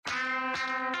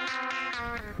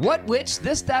What, which,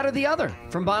 this, that, or the other?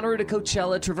 From Bonnaroo to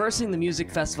Coachella, traversing the music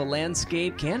festival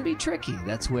landscape can be tricky.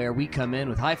 That's where we come in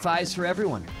with high fives for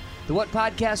everyone. The What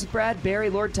Podcast with Brad, Barry,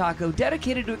 Lord Taco,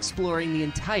 dedicated to exploring the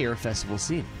entire festival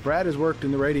scene. Brad has worked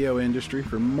in the radio industry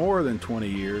for more than 20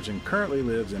 years and currently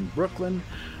lives in Brooklyn,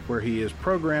 where he is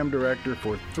program director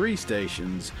for 3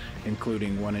 stations,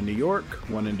 including one in New York,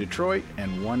 one in Detroit,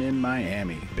 and one in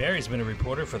Miami. Barry's been a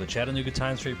reporter for the Chattanooga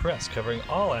Times-Free Press, covering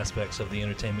all aspects of the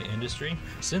entertainment industry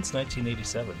since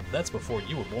 1987. That's before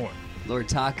you were born. Lord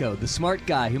Taco, the smart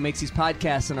guy who makes these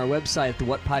podcasts on our website at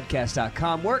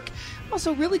thewhatpodcast.com work.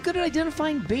 Also really good at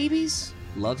identifying babies,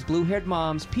 loves blue-haired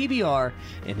moms, PBR,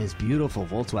 and his beautiful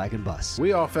Volkswagen bus.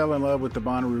 We all fell in love with the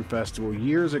Bonnaroo Festival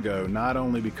years ago, not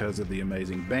only because of the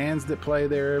amazing bands that play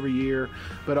there every year,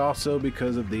 but also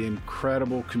because of the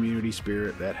incredible community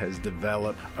spirit that has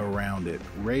developed around it.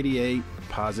 Radiate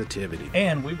positivity.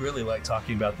 And we really like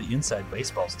talking about the inside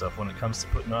baseball stuff when it comes to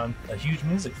putting on a huge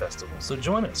music festival. So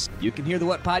join us. You can hear the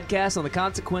What Podcast on the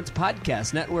Consequence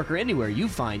Podcast Network or anywhere you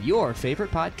find your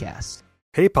favorite podcasts.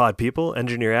 Hey pod people,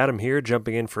 Engineer Adam here,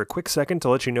 jumping in for a quick second to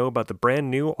let you know about the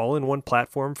brand new all-in-one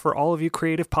platform for all of you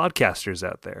creative podcasters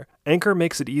out there. Anchor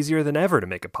makes it easier than ever to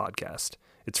make a podcast.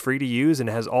 It's free to use and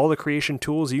has all the creation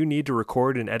tools you need to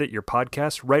record and edit your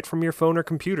podcast right from your phone or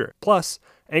computer. Plus,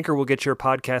 Anchor will get your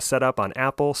podcast set up on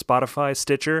Apple, Spotify,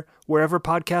 Stitcher, wherever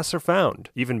podcasts are found.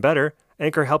 Even better,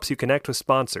 Anchor helps you connect with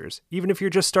sponsors, even if you're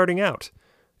just starting out.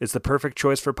 It's the perfect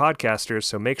choice for podcasters,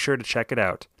 so make sure to check it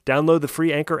out. Download the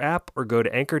free Anchor app or go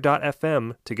to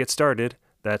anchor.fm to get started.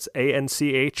 That's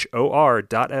ANCHOR.fm.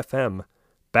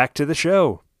 Back to the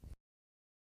show.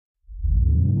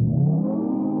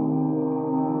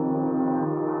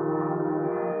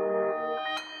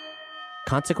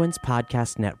 Consequence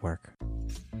Podcast Network.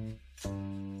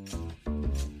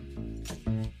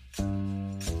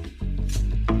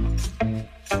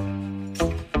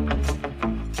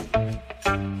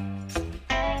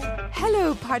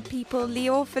 Hello, pod people.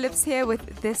 Leo Phillips here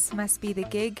with This Must Be the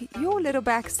Gig, your little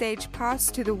backstage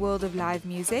pass to the world of live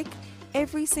music.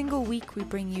 Every single week we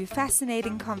bring you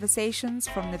fascinating conversations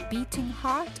from the beating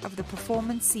heart of the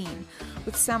performance scene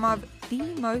with some of the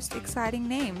most exciting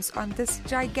names on this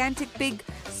gigantic big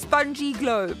spongy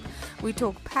globe. We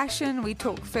talk passion, we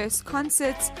talk first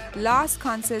concerts, last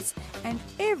concerts, and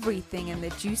everything in the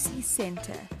juicy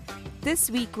center.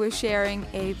 This week we're sharing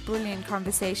a brilliant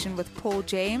conversation with Paul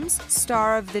James,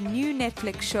 star of the new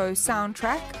Netflix show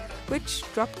Soundtrack, which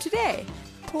dropped today.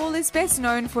 Paul is best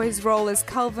known for his role as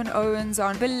Calvin Owens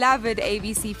on beloved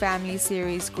ABC Family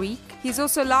series Greek. He's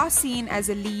also last seen as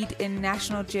a lead in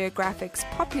National Geographic's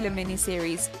popular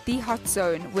miniseries The Hot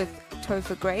Zone with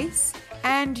Topher Grace.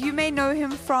 And you may know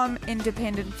him from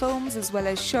independent films as well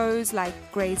as shows like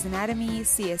Grey's Anatomy,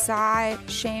 CSI,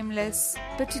 Shameless.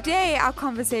 But today our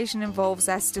conversation involves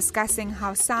us discussing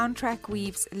how Soundtrack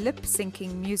weaves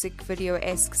lip-syncing music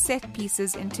video-esque set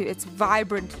pieces into its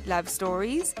vibrant love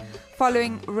stories,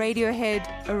 following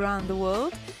Radiohead around the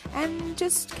world, and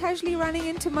just casually running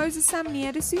into Moses Sumney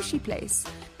at a sushi place.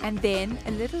 And then,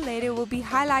 a little later, we'll be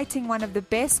highlighting one of the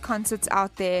best concerts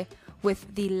out there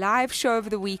with the live show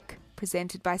of the week,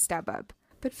 presented by StubHub.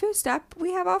 But first up,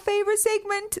 we have our favorite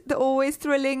segment, the always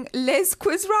thrilling Les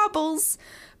Quizrables.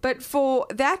 But for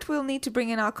that, we'll need to bring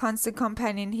in our constant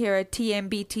companion here at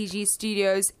TMBTG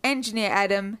Studios, Engineer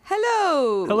Adam.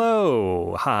 Hello!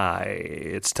 Hello! Hi!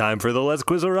 It's time for the Les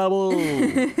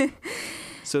Quizrables!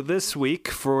 So this week,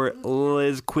 for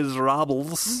Les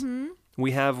Quizrables,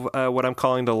 we have what I'm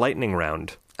calling the lightning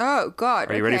round. Oh,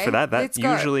 God. Are you ready for that? That Let's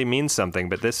go. usually means something,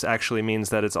 but this actually means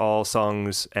that it's all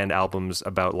songs and albums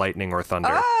about lightning or thunder.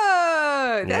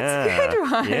 Oh, that's a good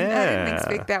one. Yeah. I didn't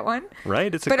expect that one.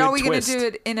 Right? It's a But good are we going twist. to do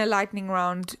it in a lightning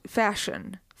round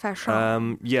fashion? Yes,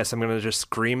 I'm going to just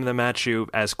scream them at you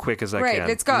as quick as I Great, can.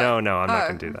 let's go. No, I'm not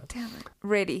going to do that. Damn it.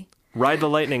 Ready. Ride the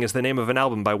Lightning is the name of an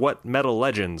album by what metal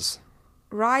legends?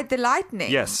 Ride the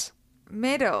Lightning. Yes.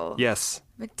 Metal. Yes.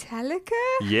 Metallica?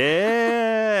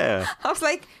 Yeah. I was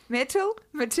like, metal?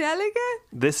 Metallica?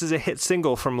 This is a hit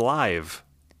single from Live.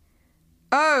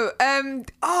 Oh,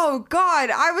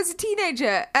 God, I was a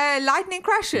teenager. Lightning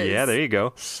Crashes. Yeah, there you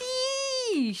go.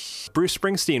 Sheesh. Bruce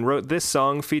Springsteen wrote this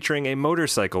song featuring a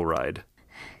motorcycle ride.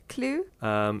 Clue?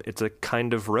 It's a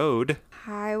kind of road.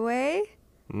 Highway?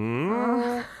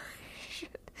 Oh,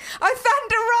 shit. Oh,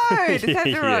 Thunder Road!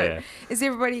 Thunder Road. Yeah. Is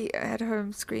everybody at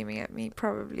home screaming at me?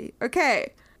 Probably.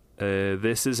 Okay.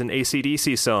 This is an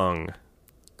AC/DC song.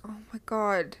 Oh, my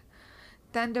God.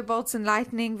 Thunderbolts and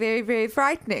lightning, very, very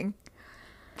frightening.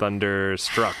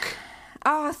 Thunderstruck.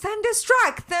 Oh,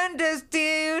 Thunderstruck. Thunders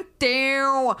do.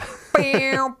 I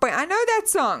know that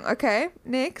song. Okay,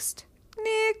 next.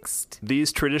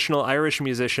 These traditional Irish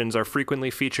musicians are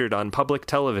frequently featured on public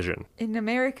television. In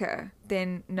America,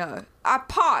 then no. I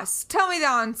pass. Tell me the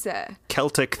answer.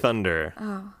 Celtic Thunder.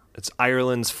 Oh. It's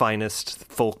Ireland's finest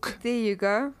folk. There you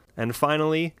go. And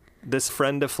finally, this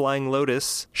friend of Flying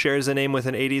Lotus shares a name with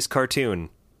an 80s cartoon.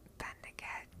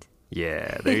 Thundercat.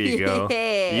 Yeah, there you go.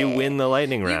 You win the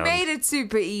lightning round. You made it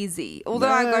super easy, although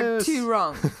I got 2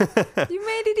 wrong. You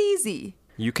made it easy.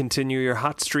 You continue your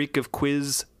hot streak of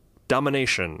quiz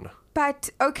domination. But,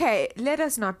 okay, let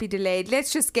us not be delayed.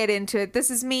 Let's just get into it.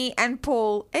 This is me and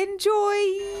Paul.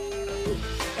 Enjoy!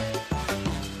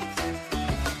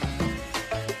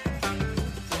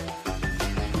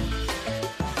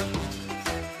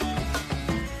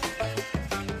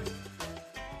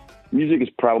 Music is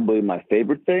probably my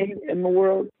favorite thing in the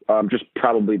world, just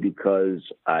probably because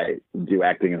I do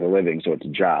acting as a living, so it's a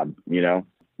job, you know?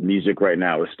 Music right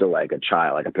now is still like a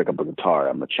child. Like I pick up a guitar,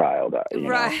 I'm a child. You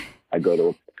right. know? I go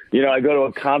to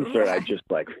a concert, I just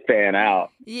like fan out.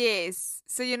 Yes.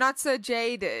 So you're not so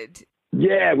jaded.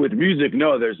 Yeah, with music,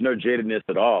 no, there's no jadedness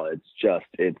at all. It's just,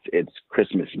 it's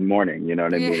Christmas morning, you know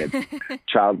what I mean? It's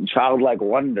childlike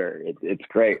wonder. It's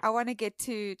great. I want to get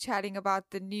to chatting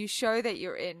about the new show that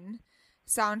you're in,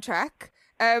 Soundtrack.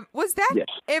 Was that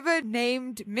ever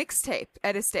named Mixtape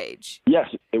at a stage?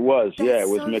 Yes, it was. That's it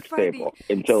was so Mixtape funny.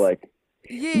 until like,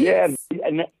 yes.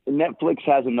 Yeah, Netflix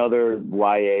has another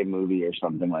YA movie or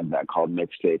something like that called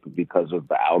Mixtape because of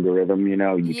the algorithm, you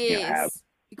know? You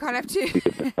can't have two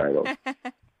different titles.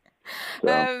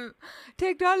 So.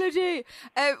 Technology.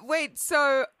 Wait,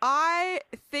 so I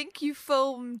think you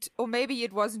filmed, or maybe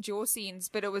it wasn't your scenes,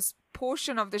 but it was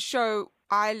portion of the show.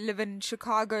 I live in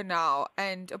Chicago now,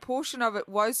 and a portion of it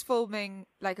was filming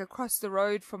like across the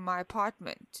road from my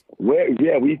apartment.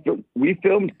 We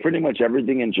filmed pretty much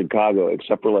everything in Chicago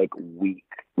except for like Week.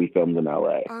 We filmed in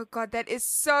LA. Oh God, that is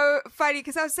so funny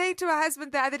because I was saying to my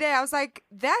husband the other day, I was like,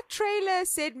 that trailer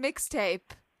said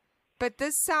Mixtape. But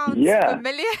this sounds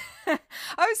familiar.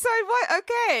 Oh, sorry, what?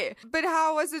 Okay. But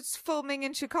how was it filming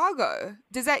in Chicago?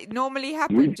 Does that normally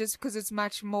happen just because it's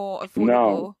much more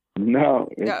affordable? No,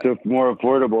 it's more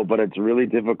affordable, but it's really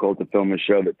difficult to film a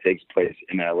show that takes place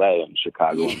in LA and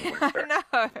Chicago. Yeah,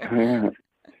 I know.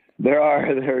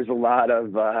 There's a lot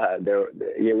of,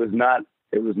 it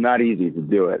was not easy to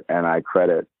do it. And I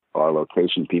credit our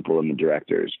location people and the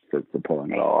directors for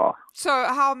pulling it all off. So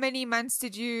how many months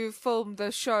did you film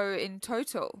the show in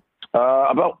total?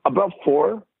 About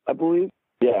 4, I believe.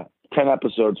 Yeah. 10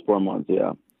 episodes, 4 months.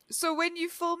 Yeah. So when you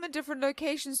film in different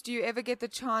locations, do you ever get the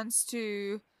chance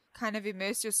to kind of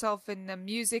immerse yourself in the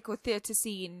music or theater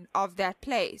scene of that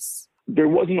place? There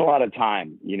wasn't a lot of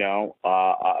time, you know,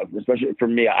 especially for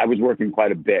me. I was working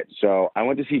quite a bit. So I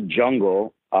went to see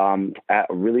Jungle at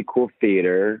a really cool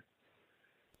theater.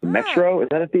 Metro, is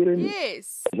that a theater?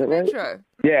 Yes, is that Metro. Right?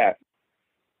 Yeah,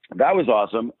 that was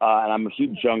awesome, and I'm a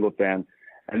huge Jungle fan.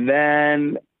 And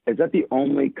then, is that the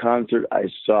only concert I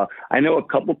saw? I know a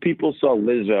couple people saw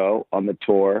Lizzo on the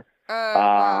tour.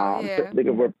 Yeah. I'm thinking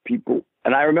of where people,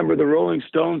 and I remember the Rolling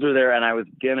Stones were there, and I was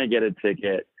gonna get a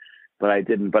ticket, but I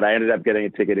didn't. But I ended up getting a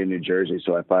ticket in New Jersey,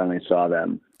 so I finally saw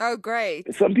them. Oh,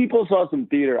 great! Some people saw some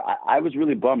theater. I was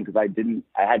really bummed because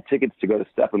I had tickets to go to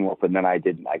Steppenwolf, and then I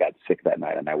didn't. I got sick that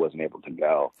night, and I wasn't able to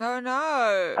go. Oh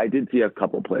no! I did see a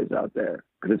couple plays out there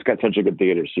because it's got such a good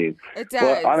theater scene. It does.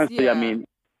 But honestly, I mean,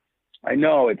 I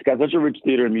know it's got such a rich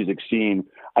theater and music scene.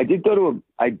 I did go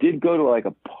to like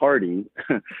a party,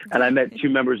 and I met 2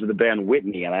 members of the band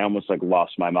Whitney, and I almost like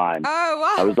lost my mind. Oh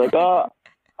wow! I was like, oh.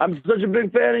 I'm such a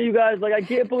big fan of you guys. Like, I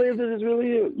can't believe this is really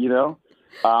you, you know?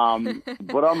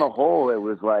 But on the whole, it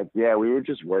was like, yeah, we were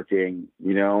just working,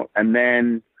 you know? And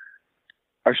then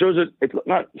our shows, it's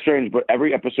not strange, but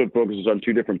every episode focuses on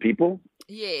 2 different people.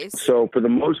 Yes. So for the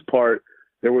most part,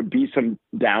 there would be some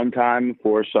downtime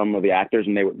for some of the actors,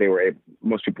 and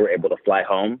most people were able to fly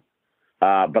home.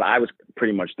 But I was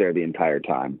pretty much there the entire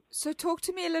time. So talk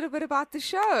to me a little bit about the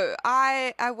show.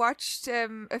 I watched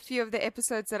a few of the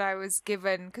episodes that I was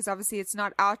given, because obviously it's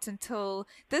not out until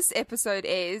this episode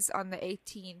airs on the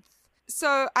 18th.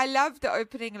 So I love the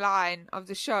opening line of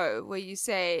the show where you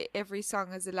say every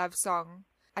song is a love song.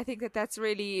 I think that's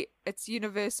really, it's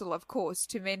universal, of course,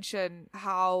 to mention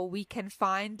how we can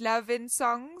find love in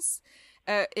songs.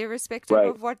 Irrespective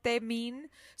of what they mean.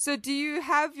 So do you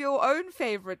have your own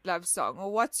favorite love song, or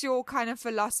what's your kind of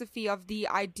philosophy of the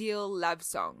ideal love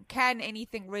song? Can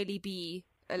anything really be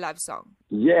a love song?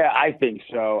 Yeah, I think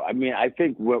so. I mean, I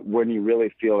think when you really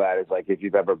feel that is like if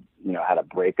you've ever, you know, had a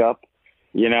breakup,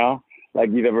 you know, like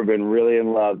you've ever been really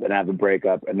in love and have a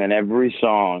breakup, and then every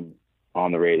song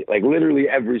on the radio, like literally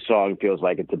every song feels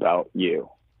like it's about you.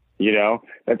 You know,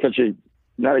 that's such a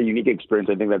not a unique experience.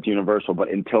 I think that's universal,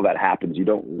 but until that happens, you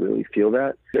don't really feel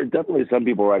that. There's definitely some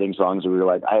people writing songs where you're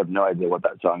like, I have no idea what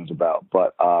that song's about,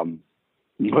 but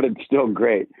it's still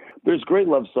great. There's great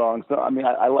love songs. So, I mean,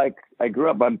 I grew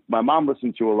up, my mom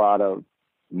listened to a lot of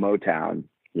Motown,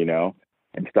 you know,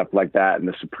 and stuff like that. And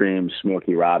the Supremes,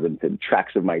 Smokey Robinson,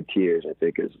 Tracks of My Tears, I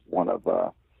think is one of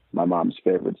my mom's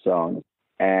favorite songs.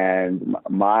 And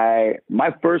my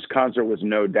first concert was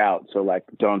No Doubt. So like,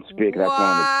 Don't Speak. That's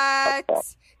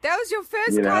what? That was your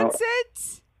first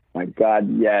concert? My God,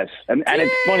 yes. And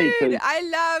it's funny because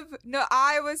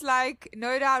I was like,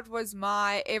 No Doubt was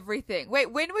my everything.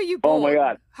 Wait, when were you born? Oh my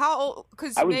God. How old?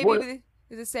 Because maybe we're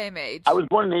the same age. I was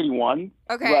born in 81.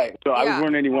 Okay. Right. So I was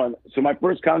born in 81. So my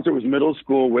first concert was middle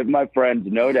school with my friends,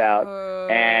 No Doubt.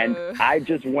 And I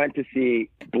just went to see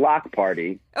Block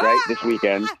Party, this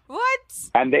weekend. What?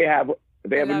 And they have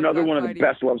another one of the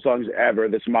best love songs ever,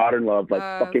 This Modern Love,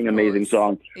 fucking amazing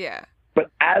song. Yeah. But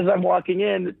as I'm walking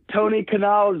in, Tony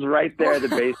Kanal is right there, the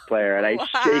bass player, and I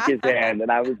shake his hand,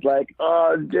 and I was like,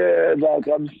 "Oh, dude, like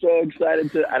I'm so excited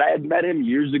to." And I had met him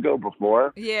years ago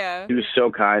before. Yeah, he was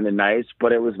so kind and nice,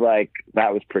 but it was like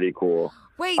that was pretty cool.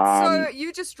 Wait, so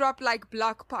you just dropped like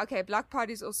Block Party? Okay, Block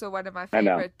Party is also one of my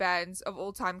favorite bands of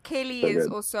all time. Kelly is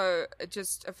also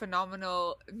just a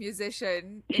phenomenal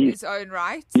musician in his own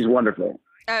right. He's wonderful.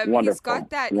 He's got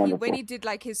that when he did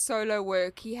like his solo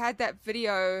work, he had that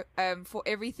video for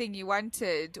Everything You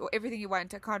Wanted or Everything You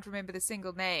Want. I can't remember the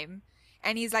single name.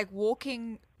 And he's like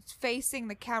facing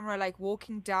the camera, like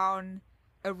walking down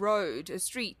a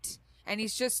street. And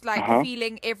he's just like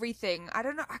feeling everything. I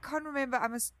don't know. I can't remember.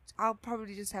 I'll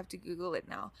probably just have to Google it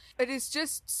now. It is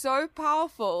just so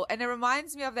powerful. And it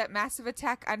reminds me of that Massive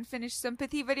Attack Unfinished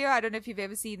Sympathy video. I don't know if you've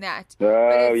ever seen that.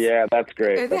 Oh, yeah. That's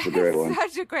great. That's a great one.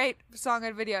 Such a great song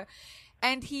and video.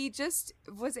 And he just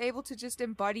was able to just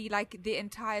embody like the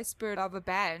entire spirit of a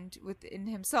band within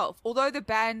himself. Although the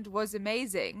band was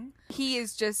amazing, he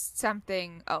is just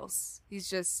something else. He's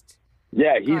just...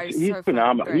 Yeah, he's so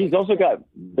phenomenal. He's also got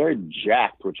very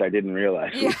jacked, which I didn't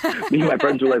realize. Yeah. Me and my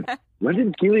friends were like, when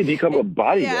did Keely become a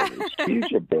bodybuilder? It's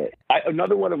huge a bit.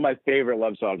 Another one of my favorite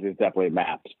love songs is definitely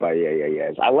Maps by Yeah Yeah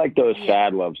Yeahs. I like those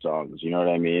sad love songs, you know what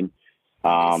I mean?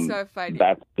 So funny.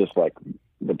 That's just like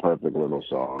the perfect little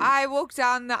song. I walked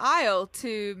down the aisle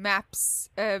to Maps'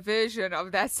 version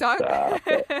of that song.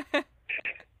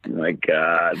 My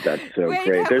God, that's so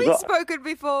great. Have we spoken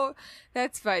before?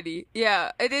 That's funny.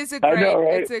 Yeah, it is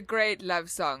it's a great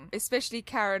love song. Especially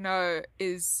Karen O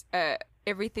is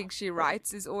everything she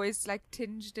writes is always like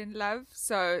tinged in love.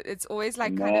 So it's always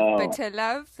like kind of bitter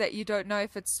love that you don't know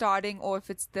if it's starting or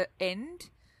if it's the end,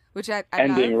 which I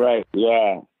ending, love. Right?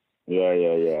 Yeah.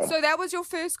 Yeah. So that was your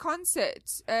first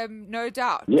concert, No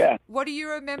Doubt. Yeah. What do you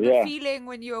remember feeling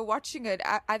when you were watching it?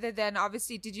 Other than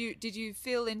obviously, did you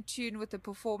feel in tune with the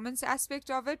performance aspect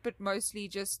of it, but mostly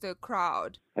just the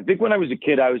crowd? I think when I was a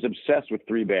kid, I was obsessed with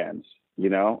 3 bands. You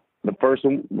know, the first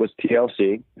one was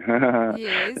TLC.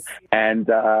 Yes. And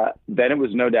then it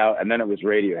was No Doubt, and then it was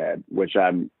Radiohead, which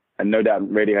and No Doubt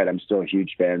and Radiohead I'm still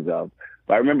huge fans of.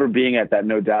 But I remember being at that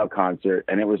No Doubt concert,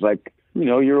 and it was like, you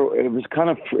know, it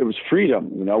was freedom.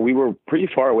 You know, we were pretty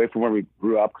far away from where we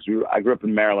grew up because I grew up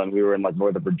in Maryland. We were in like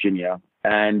Northern Virginia,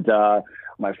 and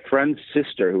my friend's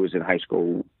sister, who was in high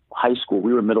school,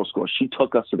 we were in middle school. She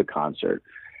took us to the concert,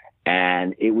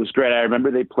 and it was great. I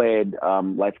remember they played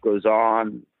 "Life Goes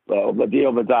On," "La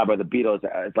Vida Da" by the Beatles.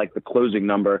 It's like the closing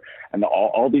number, and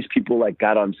all these people like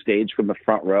got on stage from the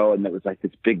front row, and it was like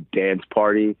this big dance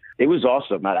party. It was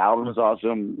awesome. That album was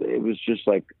awesome. It was just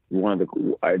like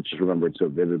I just remember it so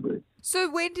vividly. So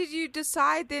when did you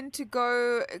decide then to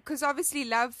go? Because obviously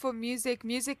love for music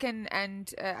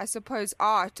and I suppose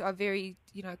art are very,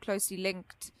 you know, closely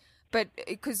linked. But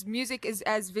because music is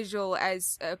as visual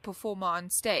as a performer on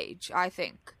stage, I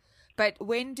think. But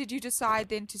when did you decide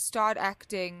then to start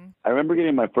acting? I remember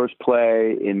getting my first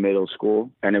play in middle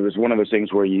school, and it was one of those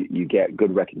things where you get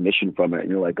good recognition from it, and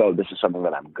you're like, oh, this is something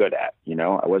that I'm good at. You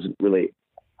know,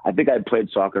 I think I played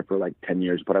soccer for like 10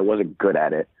 years, but I wasn't good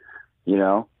at it, you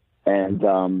know? And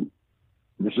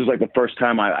this was like the first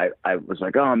time I was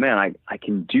like, oh man, I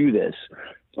can do this.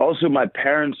 Also, my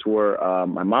parents were,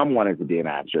 my mom wanted to be an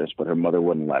actress, but her mother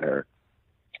wouldn't let her.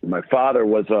 My father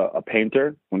was a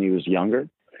painter when he was younger.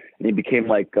 And he became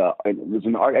like, was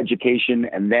in art education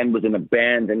and then was in a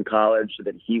band in college. So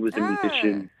that he was a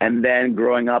musician. And then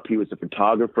growing up, he was a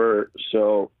photographer.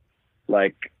 So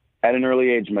like at an early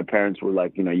age, my parents were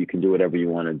like, you know, you can do whatever you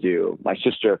want to do. My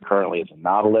sister currently is a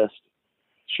novelist.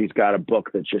 She's got a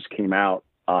book that just came out.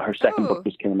 Her second book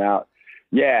just came out.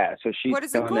 Yeah, so she's What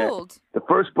is it called? The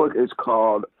first book is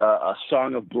called A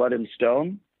Song of Blood and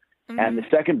Stone. And the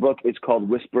second book is called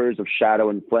Whispers of Shadow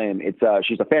and Flame. It's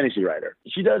she's a fantasy writer.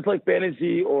 She does like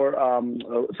fantasy, or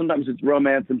sometimes it's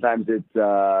romance, sometimes it's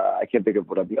I can't think of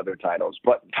what are the other titles.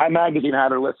 But Time Magazine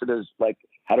had her listed as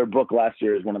had her book last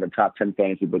year as one of the top 10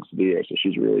 fantasy books of the year. So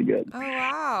she's really good. Oh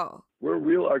wow! We're a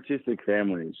real artistic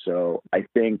family, so I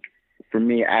think for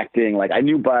me, acting, like I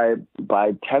knew by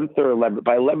 10th or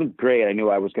 11th grade, I knew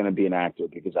I was going to be an actor,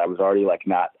 because I was already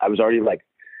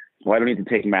well, I don't need to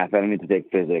take math. I don't need to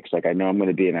take physics. Like, I know I'm going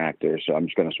to be an actor, so I'm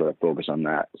just going to sort of focus on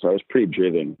that. So I was pretty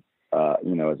driven,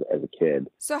 as a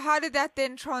kid. So how did that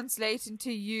then translate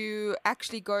into you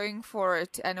actually going for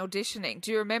it and auditioning?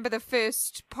 Do you remember the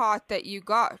first part that you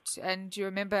got? And do you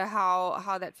remember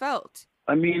how that felt?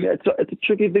 I mean, it's a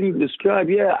tricky thing to describe.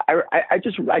 Yeah, I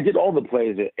did all the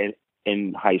plays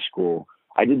in high school.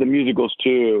 I did the musicals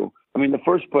too. I mean, the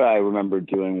first play I remember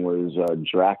doing was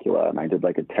Dracula, and I did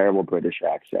like a terrible British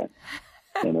accent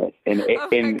in it. In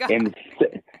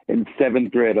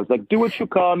 7th grade, I was like, "Do what you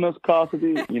call Miss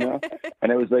Cassidy," and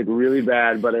it was like really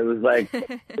bad, but it was like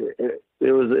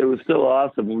it was still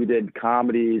awesome. We did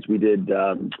comedies, we did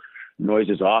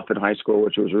Noises Off in high school,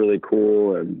 which was really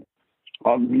cool, and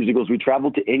all the musicals. We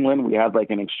traveled to England. We had like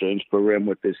an exchange program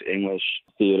with this English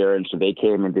theater, and so they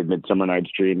came and did Midsummer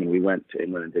Night's Dream, and we went to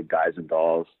England and did Guys and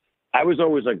Dolls. I was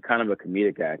always like kind of a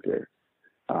comedic actor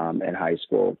in high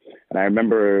school. And I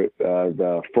remember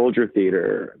the Folger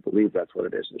Theater, I believe that's what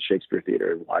it is, the Shakespeare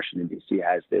Theater in Washington, D.C.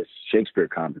 has this Shakespeare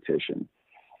competition.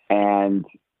 And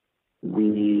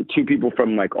two people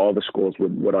from like all the schools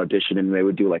would audition, and they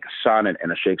would do like a sonnet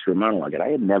and a Shakespeare monologue. And I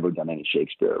had never done any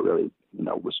Shakespeare, really,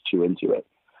 was too into it.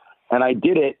 And I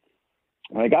did it,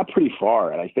 and I got pretty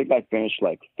far. And I think I finished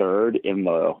like 3rd in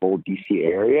the whole D.C.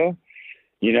 area.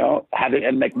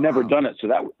 Never done it. So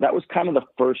that was kind of the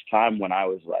first time when I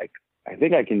was like, I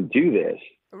think I can do this.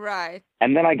 Right.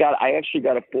 And then I actually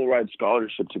got a full ride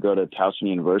scholarship to go to Towson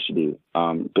University,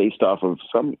 based off of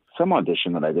some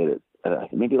audition that I did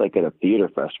maybe like at a theater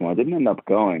festival. I didn't end up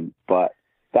going, but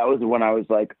that was when I was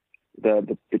like,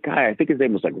 the guy, I think his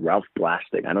name was like Ralph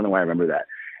Blasting. I don't know why I remember that.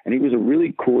 And he was he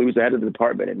was the head of the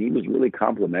department, and he was really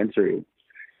complimentary.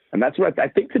 And that's what I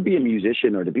think, to be a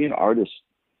musician or to be an artist,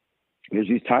 there's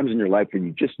these times in your life where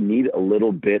you just need a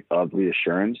little bit of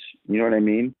reassurance. You know what I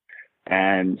mean?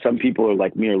 And some people are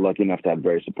like me, are lucky enough to have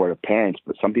very supportive parents,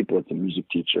 but some people it's a music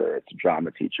teacher, it's a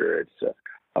drama teacher, it's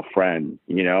a friend,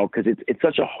 because it's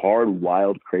such a hard,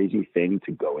 wild, crazy thing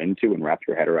to go into and wrap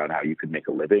your head around how you could make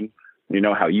a living,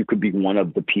 how you could be one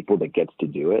of the people that gets to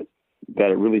do it,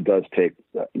 that it really does take,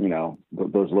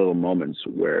 those little moments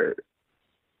where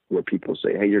people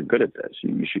say, "Hey, you're good at this.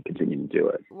 You should continue to do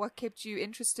it." What kept you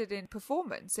interested in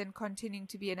performance and continuing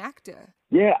to be an actor?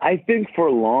 Yeah, I think for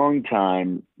a long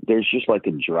time, there's just like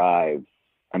a drive.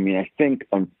 I mean, I think,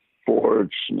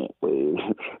 unfortunately,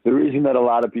 the reason that a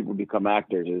lot of people become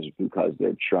actors is because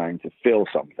they're trying to fill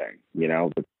something,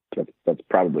 that's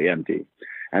probably empty.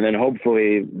 And then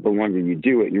hopefully the longer you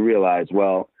do it, you realize,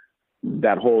 well,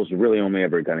 that hole is really only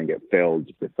ever going to get filled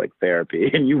with like therapy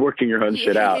and you working your own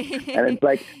shit out. And it's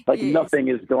like yes. Nothing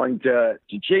is going to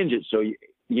change it. So,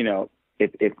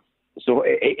 it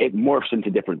morphs into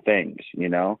different things,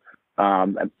 and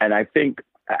I think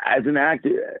as an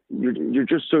actor, you're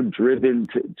just so driven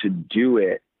to do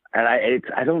it. And I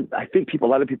think a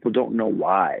lot of people don't know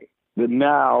why. But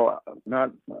now,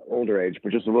 not older age,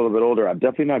 but just a little bit older, I'm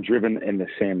definitely not driven in the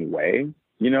same way.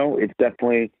 It's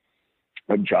definitely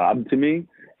a job to me,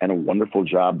 and a wonderful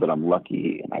job that I'm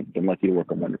lucky, and I've been lucky to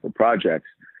work on wonderful projects.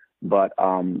 But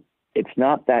it's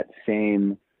not that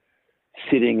same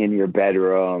sitting in your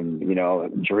bedroom,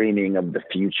 dreaming of the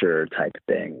future type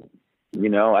thing.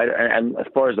 And as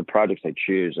far as the projects I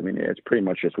choose, I mean, it's pretty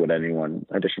much just what anyone.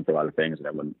 I audition for a lot of things, and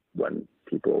then when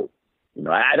people,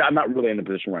 I'm not really in a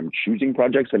position where I'm choosing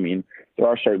projects. I mean, there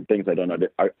are certain things I don't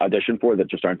audition for that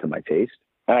just aren't to my taste.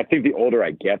 And I think the older I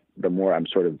get, the more I'm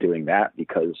sort of doing that,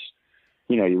 because,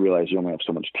 you realize you only have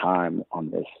so much time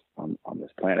on this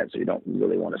planet, so you don't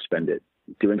really want to spend it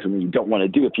doing something you don't want to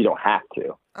do if you don't have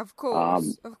to. Of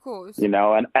course, And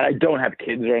I don't have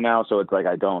kids right now, so it's like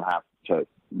I don't have to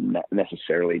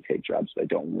necessarily take jobs that I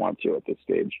don't want to at this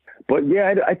stage. But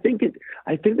yeah, I think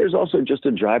there's also just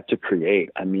a drive to create.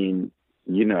 I mean,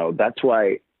 that's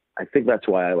why I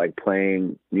like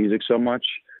playing music so much.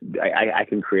 I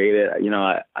can create it.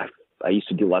 I used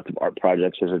to do lots of art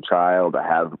projects as a child. I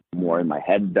have more in my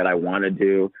head that I want to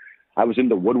do. I was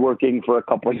into woodworking for a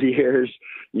couple of years.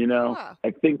 Yeah.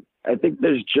 I think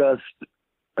there's just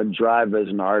a drive as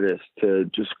an artist to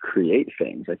just create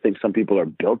things. I think some people are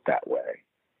built that way,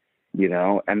 you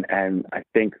know, and I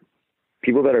think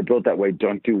people that are built that way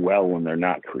don't do well when they're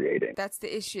not creating. That's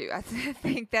the issue. I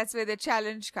think that's where the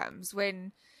challenge comes,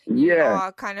 when you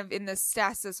are kind of in this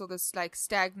stasis or this like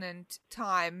stagnant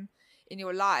time in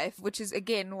your life, which is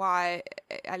again why,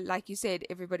 like you said,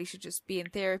 everybody should just be in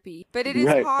therapy. But it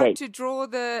is hard to draw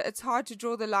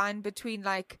the line between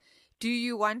like, do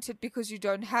you want it because you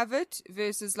don't have it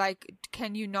versus like,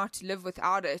 can you not live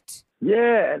without it?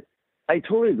 Yeah, I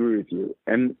totally agree with you.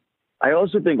 And I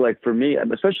also think like for me,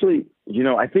 especially, you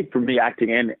know, I think for me,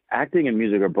 acting and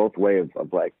music are both ways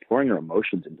of like pouring your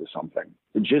emotions into something.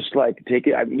 Just like take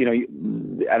it, you know,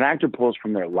 an actor pulls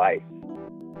from their life.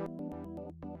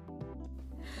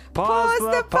 Pause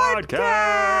the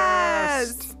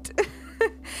podcast!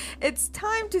 It's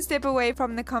time to step away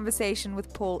from the conversation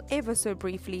with Paul ever so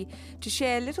briefly to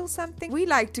share a little something we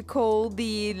like to call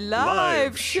the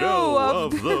live show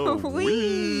of the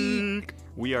week.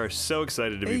 We are so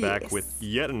excited to be back with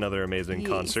yet another amazing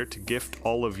concert to gift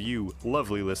all of you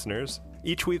lovely listeners.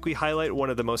 Each week we highlight one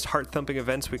of the most heart-thumping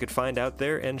events we could find out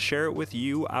there and share it with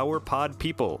you, our pod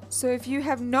people. So if you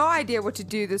have no idea what to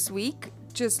do this week,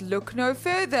 just look no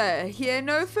further, hear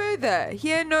no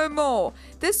more.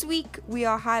 This week we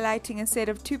are highlighting a set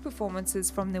of 2 performances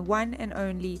from the one and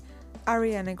only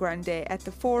Ariana Grande at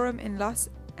the Forum in Los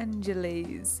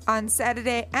Angeles on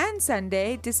Saturday and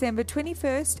Sunday, December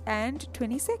 21st and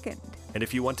 22nd. And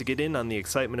if you want to get in on the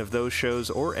excitement of those shows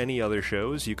or any other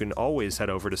shows, you can always head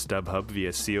over to StubHub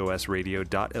via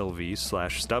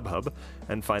cosradio.lv/StubHub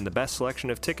and find the best selection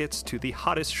of tickets to the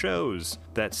hottest shows.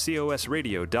 That's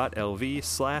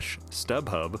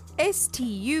cosradio.lv/StubHub.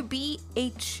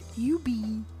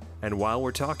 STUBHUB. And while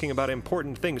we're talking about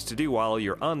important things to do while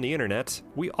you're on the internet,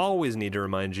 we always need to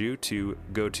remind you to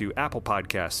go to Apple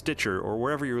Podcasts, Stitcher, or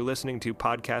wherever you're listening to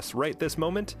podcasts right this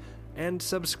moment, and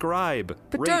subscribe.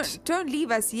 But rate. don't leave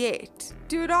us yet.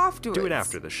 Do it afterwards. Do it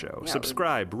after the show. Yeah.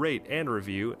 Subscribe, rate, and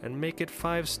review, and make it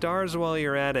 5 stars while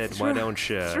you're at it. Why don't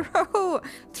you?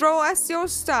 Throw us your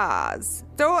stars.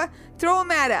 Throw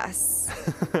them at us.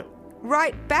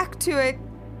 Right back to it.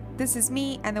 This is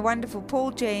me and the wonderful Paul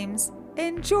James.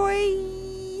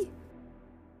 Enjoy.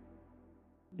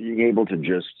 Being able to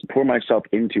just pour myself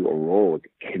into a role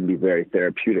can be very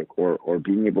therapeutic, or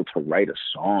being able to write a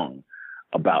song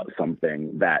about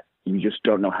something that you just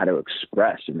don't know how to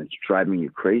express and it's driving you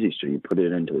crazy. So you put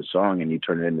it into a song and you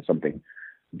turn it into something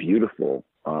beautiful,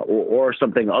 or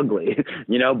something ugly,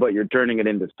 you know, but you're turning it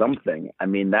into something. I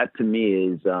mean, that to me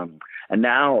is, and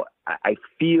now I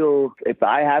feel if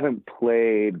I haven't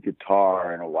played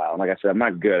guitar in a while, and like I said, I'm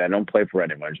not good. I don't play for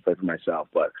anyone. I just play for myself.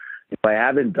 But if I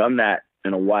haven't done that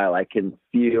in a while, I can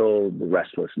feel the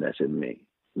restlessness in me,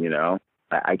 you know?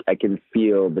 I can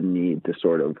feel the need to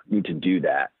do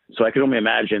that. So I can only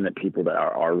imagine that people that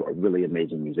are really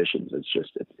amazing musicians, it's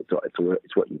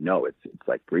what you know. It's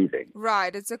like breathing.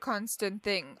 Right. It's a constant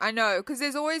thing. I know, because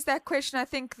there's always that question. I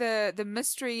think the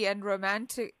mystery and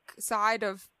romantic side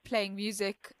of playing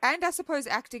music, and I suppose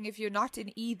acting, if you're not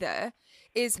in either,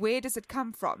 is where does it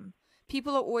come from?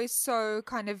 People are always so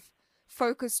kind of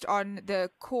focused on the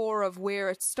core of where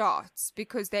it starts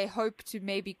because they hope to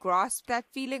maybe grasp that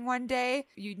feeling one day.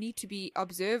 You need to be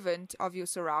observant of your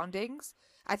surroundings.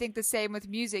 I think the same with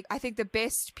music. I think the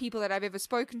best people that I've ever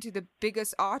spoken to, the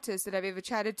biggest artists that I've ever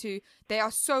chatted to, they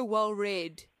are so well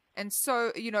read. And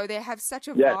so, you know, they have such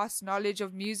a vast knowledge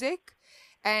of music.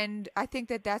 And I think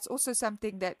that that's also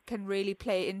something that can really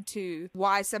play into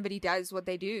why somebody does what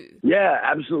they do. Yeah,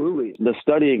 absolutely. The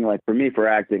studying, like for me, for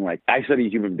acting, like I study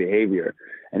human behavior.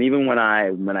 And even when I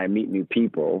meet new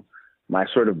people, my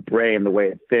sort of brain, the way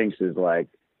it thinks is like,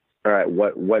 all right,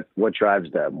 what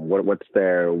drives them? What do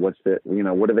they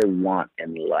want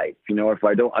in life? You know, if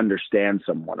I don't understand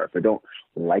someone or if I don't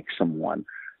like someone,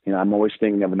 you know, I'm always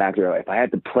thinking of an actor, if I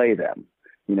had to play them,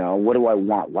 you know, what do I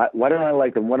want? Why don't I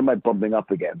like them? What am I bumping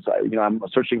up against? I'm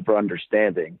searching for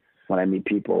understanding when I meet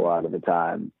people a lot of the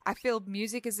time. I feel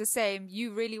music is the same.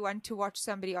 You really want to watch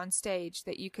somebody on stage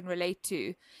that you can relate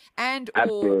to, and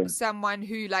or someone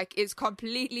who like is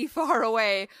completely far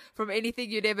away from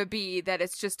anything you'd ever be. That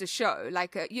it's just a show,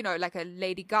 like a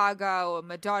Lady Gaga or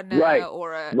Madonna,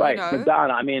 or a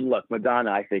Madonna. I mean, look,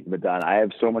 Madonna. I think Madonna. I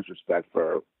have so much respect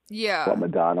for. Yeah. What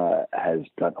Madonna has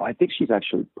done. Oh, I think she's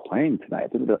actually playing tonight. I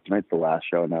think tonight's the last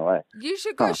show in LA. You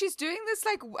should go. She's doing this,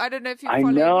 like, I don't know if you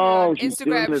follow her on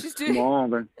Instagram. She's doing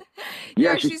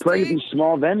she's playing these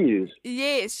small venues.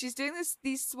 Yes, she's doing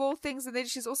these small things, and then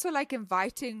she's also like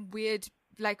inviting weird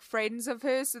like friends of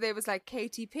hers. So there was like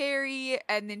Katy Perry,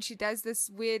 and then she does this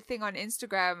weird thing on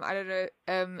Instagram. I don't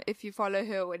know if you follow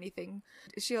her or anything.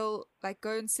 She'll like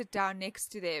go and sit down next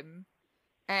to them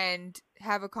and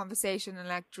have a conversation and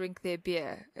like drink their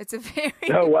beer. It's a very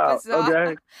bizarre.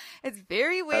 Okay. It's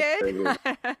very weird.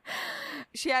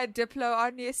 She had Diplo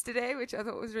on yesterday, which I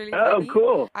thought was really funny. Oh,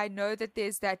 cool. I know that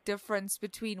there's that difference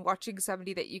between watching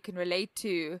somebody that you can relate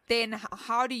to. Then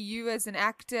how do you as an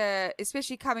actor,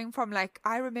 especially coming from like,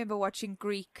 I remember watching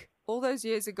Greek all those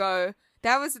years ago.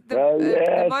 That was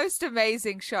the most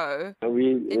amazing show. It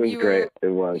was great. It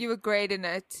was. You were great in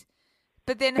it.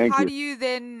 But then how do you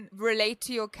then relate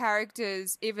to your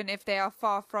characters, even if they are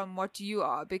far from what you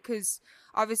are? Because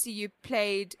obviously you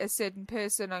played a certain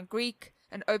person on Greek,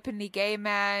 an openly gay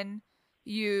man.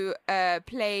 You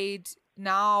played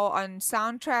now on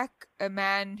Soundtrack a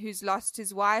man who's lost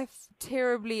his wife.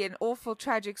 Terribly an awful,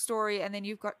 tragic story. And then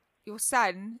you've got your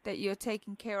son that you're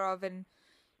taking care of and,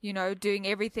 you know, doing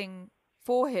everything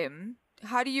for him.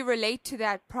 How do you relate to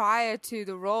that prior to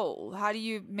the role? How do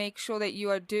you make sure that you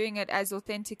are doing it as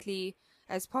authentically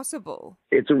as possible?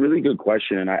 It's a really good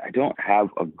question, and I don't have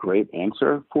a great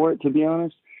answer for it, to be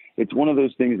honest. It's one of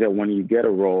those things that when you get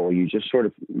a role, you just sort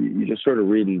of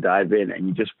read and dive in, and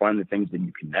you just find the things that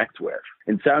you connect with.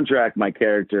 In Soundtrack, my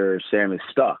character Sam is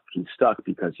stuck. He's stuck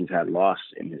because he's had loss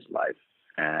in his life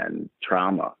and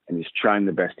trauma, and he's trying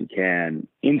the best he can.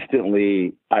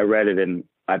 Instantly, I read it, and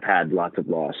I've had lots of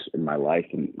loss in my life,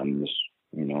 and I'm just,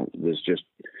 you know, it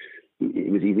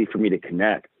was easy for me to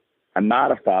connect. I'm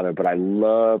not a father, but I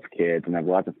love kids, and I have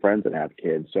lots of friends that have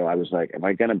kids. So I was like, am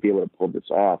I going to be able to pull this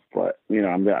off? But, you know,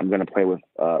 I'm going to play with,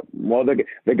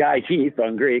 the guy Heath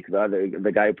on Greek,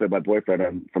 the guy who played my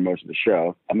boyfriend for most of the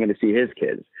show. I'm going to see his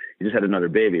kids. He just had another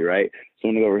baby, right? So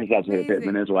I'm going to go over to his house and him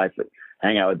and his wife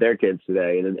hang out with their kids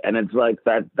today. And it's like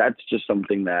that's just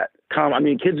something that,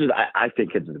 kids I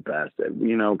think kids are the best,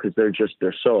 you know, because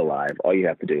they're so alive. All you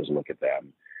have to do is look at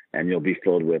them, and you'll be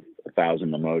filled with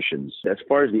 1,000 emotions. As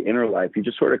far as the inner life, you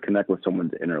just sort of connect with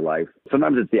someone's inner life.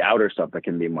 Sometimes it's the outer stuff that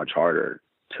can be much harder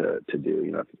to do.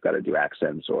 You know, if you've got to do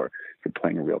accents, or if you're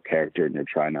playing a real character and you're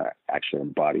trying to actually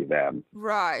embody them.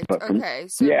 Right. Okay.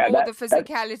 So more the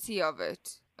physicality of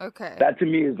it. Okay. That to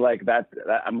me is like that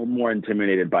I'm more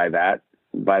intimidated by that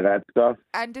stuff.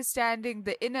 Understanding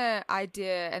the inner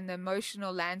idea and the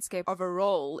emotional landscape of a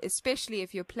role, especially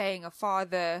if you're playing a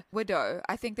father widow,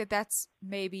 I think that's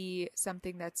maybe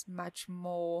something that's much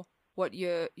more what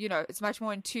it's much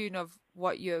more in tune of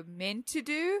what you're meant to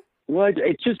do. Well,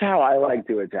 it's just how I like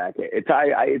to attack it. It's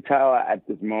how at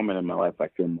this moment in my life I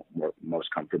feel most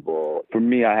comfortable. For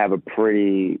me, I have a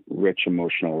pretty rich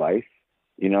emotional life,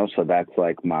 you know, so that's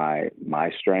like my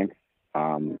strength.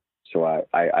 So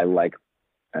I like,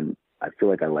 and I feel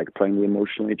like I like playing the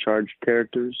emotionally charged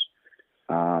characters.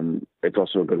 It's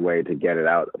also a good way to get it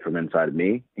out from inside of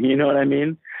me. You know what I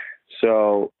mean?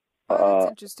 So that's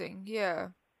interesting. Yeah.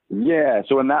 Yeah.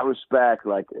 So in that respect,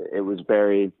 like it was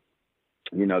very,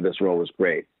 you know, this role was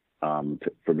great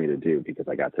for me to do because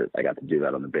I got to do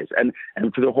that on the base. And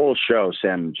for the whole show,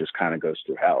 Sam just kind of goes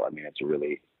through hell. I mean, it's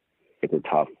a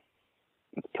tough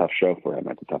show for him.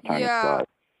 It's a tough time to start.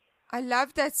 I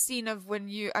love that scene of when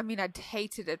I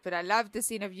hated it, but I loved the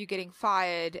scene of you getting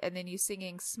fired and then you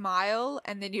singing Smile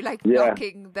and then you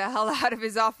knocking the hell out of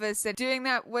his office and doing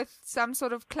that with some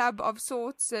sort of club of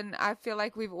sorts. And I feel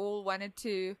like we've all wanted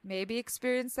to maybe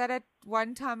experience that at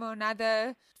one time or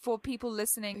another. For people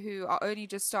listening who are only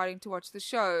just starting to watch the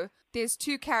show, there's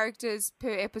 2 characters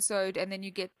per episode and then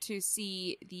you get to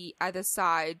see the other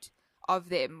side of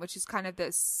them, which is kind of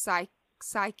the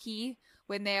psyche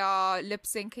when they are lip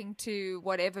syncing to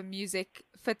whatever music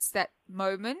fits that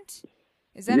moment.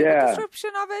 Is that a good description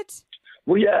of it?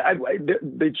 Well, yeah,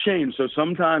 they change. So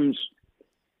sometimes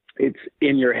it's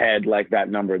in your head, like that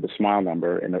number, the Smile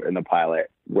number in the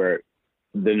pilot, where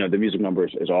the music number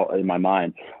is all in my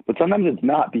mind. But sometimes it's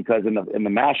not, because in the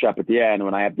mashup at the end,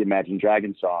 when I have the Imagine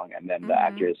Dragons song, and then the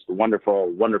actress, the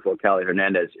wonderful Kelly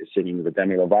Hernandez, is singing the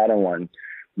Demi Lovato one,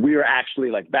 we are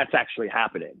actually like, that's actually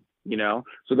happening. You know,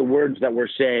 so the words that we're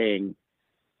saying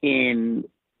in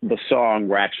the song,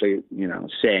 we're actually, you know,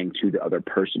 saying to the other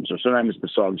person. So sometimes the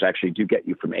songs actually do get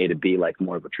you from A to B, like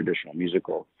more of a traditional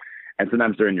musical. And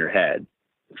sometimes they're in your head.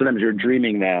 Sometimes you're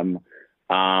dreaming them,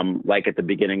 like at the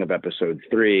beginning of episode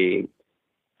 3,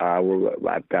 where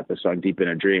I've got the song Deep in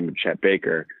a Dream with Chet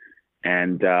Baker.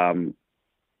 And so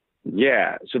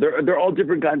they're all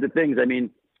different kinds of things. I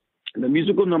mean, the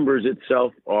musical numbers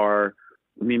itself are,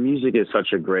 music is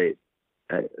such a great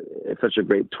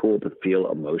tool to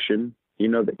feel emotion, you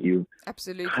know, that you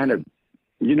absolutely kind of,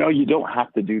 You know, you don't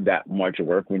have to do that much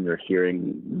work when you're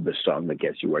hearing the song that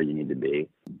gets you where you need to be.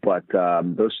 But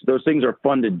those things are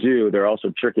fun to do. They're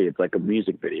also tricky. It's like a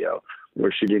music video.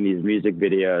 We're shooting these music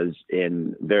videos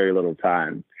in very little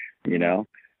time, you know.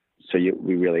 So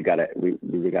we really gotta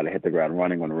hit the ground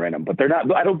running when we're in them. But they're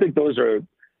not. I don't think those are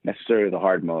necessarily the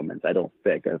hard moments. I don't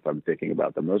think, if I'm thinking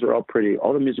about them, those are all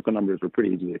the musical numbers were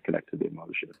pretty easy to connect to the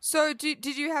emotion. So did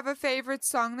you have a favorite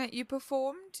song that you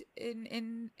performed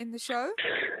in the show?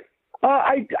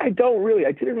 I don't really.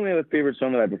 I didn't really have a favorite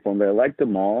song that I performed, but I liked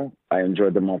them all. I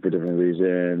enjoyed them all for different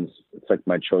reasons. It's like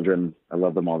my children. I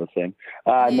love them all to sing.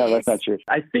 Yes. No, that's not true.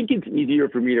 I think it's easier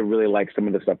for me to really like some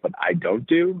of the stuff that I don't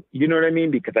do. You know what I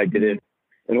mean? Because I did it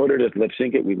in order to lip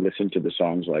sync it. We listened to the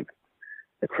songs like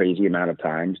a crazy amount of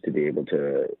times to be able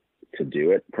to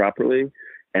do it properly.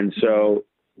 And so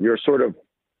you're sort of,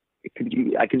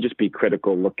 I can just be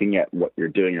critical looking at what you're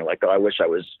doing. You're like, oh, I wish I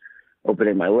was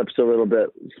opening my lips a little bit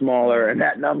smaller and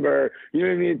that number, you know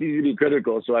what I mean? It's easy to be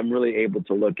critical. So I'm really able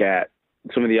to look at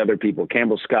some of the other people.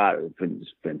 Campbell Scott is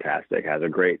fantastic, has a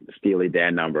great Steely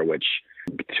Dan number, which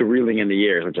to Reeling in the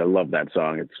Years, which I love that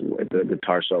song. It's a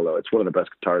guitar solo. It's one of the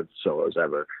best guitar solos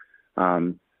ever.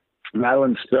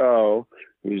 Madeline Stowe,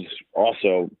 who's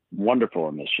also wonderful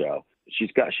in this show. She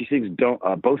sings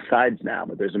both sides now,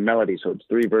 but there's a melody, so it's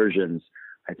 3 versions.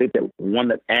 I think that one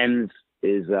that ends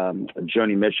is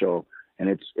Joni Mitchell, and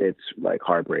it's like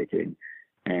heartbreaking.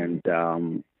 And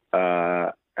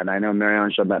I know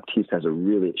Marianne Jean-Baptiste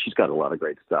she's got a lot of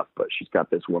great stuff, but she's got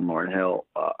this one Lauryn Hill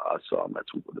song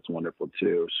that's wonderful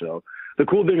too. So the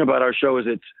cool thing about our show is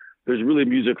there's really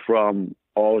music from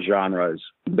all genres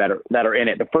that are in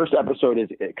it. The first episode is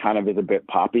a bit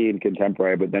poppy and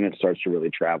contemporary, but then it starts to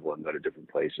really travel and go to different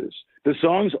places. The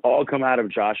songs all come out of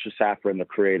Josh Safran, the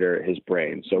creator, his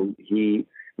brain. So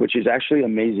which is actually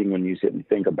amazing when you sit and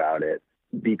think about it,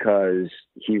 because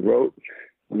he wrote,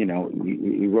 he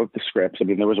wrote the scripts. I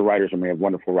mean, there was a writer's room. We have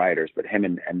wonderful writers, but him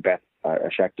and Beth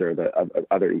Schechter, the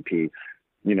other EP,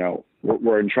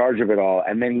 were in charge of it all.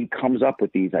 And then he comes up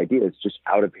with these ideas just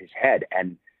out of his head,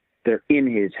 and they're in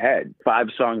his head, 5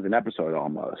 songs an episode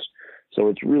almost. So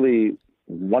it's really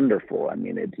wonderful. I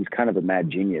mean, he's kind of a mad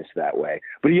genius that way,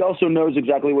 but he also knows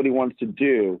exactly what he wants to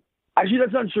do. Actually,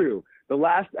 that's not true.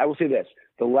 I will say this,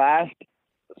 the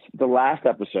last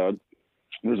episode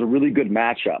was a really good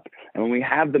mashup. And when we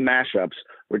have the mashups,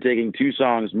 we're taking 2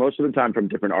 songs, most of the time from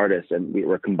different artists, and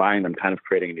we're combining them, kind of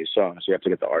creating a new song. So you have to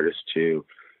get the artist to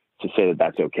say that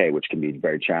that's okay, which can be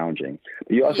very challenging.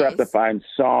 But you also have to find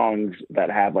songs that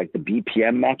have like the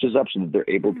BPM matches up so that they're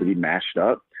able to be mashed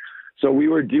up. So we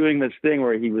were doing this thing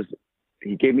where he was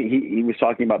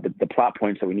talking about the plot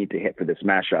points that we need to hit for this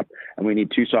mashup, and we need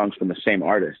 2 songs from the same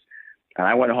artist. And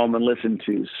I went home and listened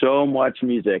to so much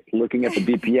music, looking at the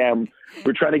BPM.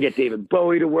 We're trying to get David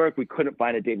Bowie to work. We couldn't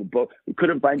find David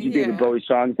Bowie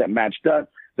songs that matched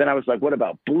up. Then I was like, what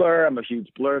about Blur? I'm a huge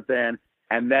Blur fan.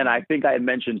 And then I think I had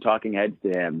mentioned Talking Heads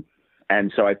to him.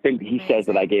 And so I think he says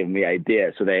that I gave him the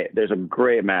idea. So there's a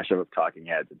great mashup of Talking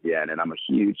Heads at the end, and I'm a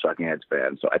huge Talking Heads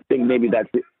fan. So I think maybe that's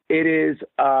it. It is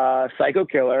Psycho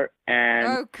Killer,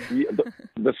 and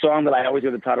the song that I always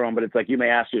hear the title on, but it's like, you may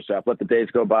ask yourself, let the days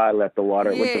go by, let the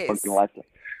water, what's the fucking life?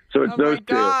 So it's those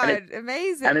 2. And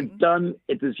amazing. And it's done,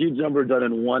 it's this huge number done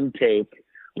in one take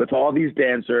with all these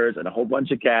dancers and a whole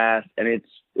bunch of cast, and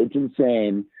it's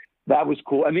insane. That was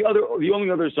cool. And the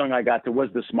only other song I got to was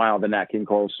The Smile, the Nat King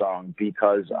Cole song,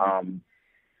 because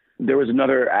there was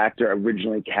another actor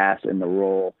originally cast in the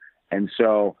role. And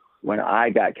so when I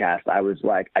got cast, I was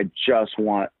like, I just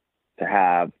want to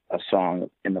have a song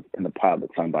in the pilot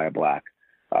that's sung by a black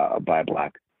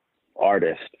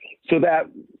artist, so that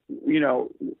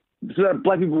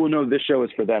black people will know this show is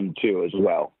for them too as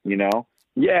well.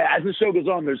 Yeah. As the show goes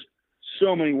on, there's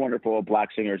so many wonderful black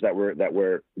singers that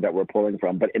we're pulling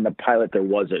from, but in the pilot there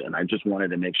wasn't, and I just wanted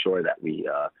to make sure that we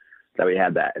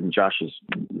had that. And Josh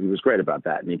he was great about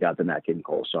that, and he got the Nat King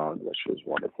Cole song, which was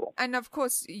wonderful. And of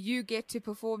course, you get to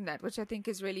perform that, which I think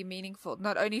is really meaningful,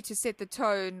 not only to set the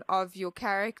tone of your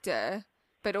character,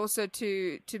 but also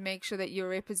to make sure that you're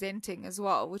representing as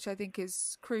well, which I think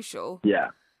is crucial. Yeah.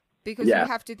 Because you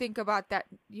have to think about that.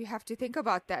 You have to think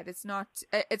about that. It's not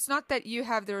that you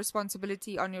have the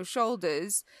responsibility on your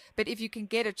shoulders, but if you can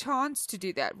get a chance to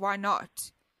do that, why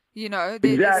not?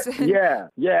 Exactly. Yeah.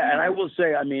 And I will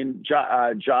say, I mean,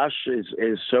 Josh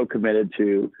is so committed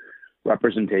to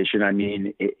representation. I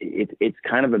mean, it's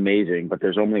kind of amazing, but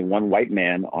there's only one white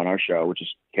man on our show, which is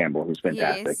Campbell, who's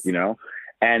fantastic,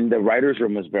 And the writers'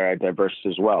 room was very diverse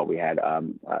as well. We had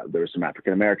there were some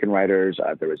African American writers,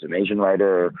 there was an Asian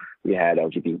writer, we had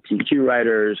LGBTQ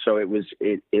writers. So it was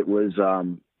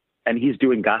and he's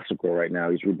doing Gossip Girl right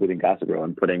now. He's rebooting Gossip Girl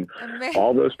and putting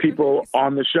all those people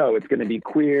on the show. It's going to be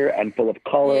queer and full of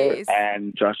color, Yes.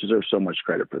 and Josh deserves so much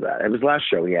credit for that. At his last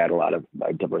show, he had a lot of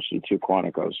diversity too,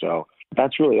 Quantico. So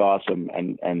that's really awesome,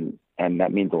 and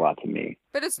that means a lot to me.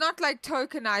 But it's not like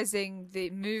tokenizing the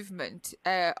movement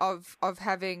of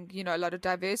having, a lot of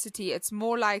diversity. It's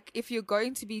more like if you're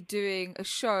going to be doing a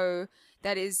show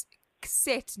that is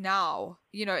set now,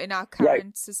 in our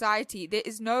current society, there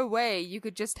is no way you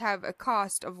could just have a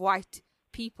cast of white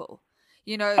people.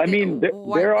 I mean,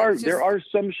 there are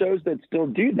some shows that still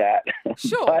do that.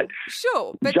 Sure,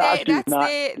 but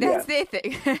that's their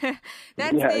thing.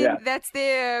 That's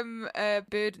their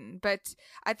burden. But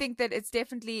I think that it's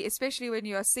definitely, especially when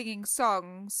you are singing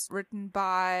songs written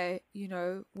by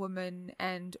women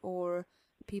and or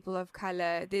people of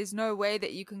color, there's no way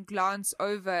that you can glance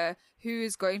over who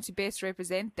is going to best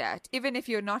represent that. Even if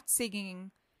you're not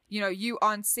singing, you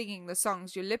aren't singing the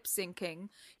songs, you're lip syncing,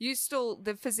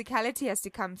 the physicality has to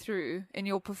come through in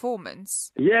your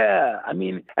performance. Yeah, I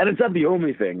mean, and it's not the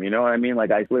only thing, you know what I mean? Like,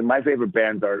 my favorite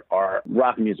bands are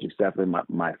rock music's definitely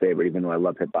my favorite, even though I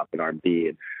love hip hop and R&B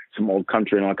and some old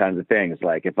country and all kinds of things.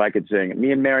 Like, if I could sing,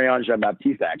 me and Marianne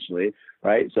Jean-Baptiste, actually,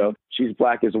 right? So she's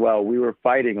black as well. We were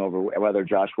fighting over whether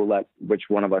Josh will let which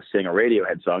one of us sing a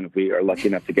Radiohead song if we are lucky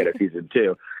enough to get a season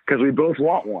 2, because we both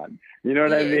want one. You know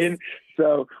what I mean?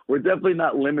 So we're definitely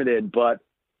not limited, but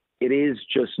it is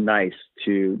just nice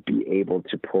to be able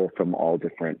to pull from all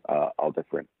different kinds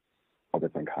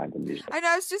of music. I know.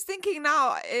 I was just thinking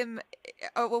now.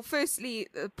 Well, firstly,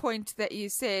 the point that you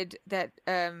said that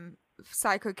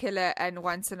Psycho Killer and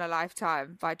Once in a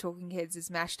Lifetime by Talking Heads is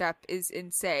mashed up is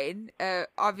insane.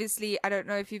 Obviously, I don't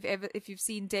know if you've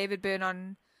seen David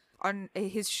Byrne on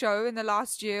his show in the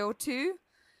last year or two.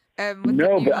 With the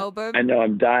new album. I know,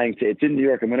 I'm dying to. It's in New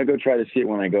York. I'm going to go try to see it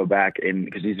when I go back,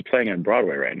 because he's playing on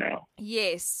Broadway right now.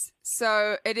 Yes,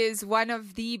 so it is one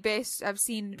of the best I've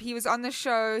seen. He was on the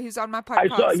show. He was on my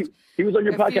podcast. I saw he was on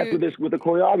your podcast with a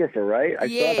choreographer, right? I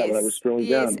saw that when I was scrolling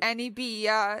down. Yes, Annie B.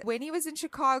 When he was in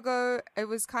Chicago, it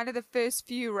was kind of the first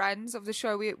few runs of the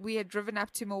show. We had driven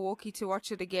up to Milwaukee to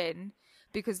watch it again,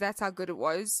 because that's how good it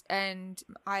was. And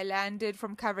I landed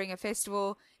from covering a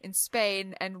festival in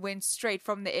Spain and went straight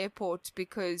from the airport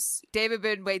because David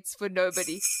Byrne waits for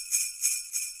nobody.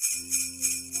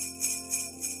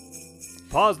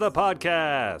 Pause the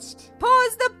podcast.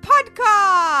 Pause the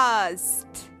podcast.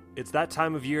 It's that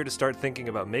time of year to start thinking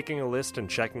about making a list and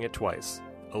checking it twice.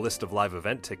 A list of live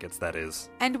event tickets, that is.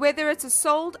 And whether it's a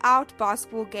sold-out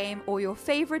basketball game or your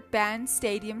favorite band's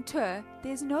stadium tour,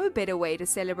 there's no better way to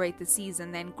celebrate the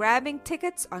season than grabbing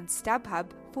tickets on StubHub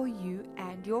for you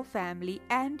and your family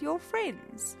and your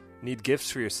friends. Need gifts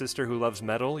for your sister who loves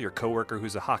metal, your coworker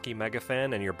who's a hockey mega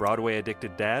fan, and your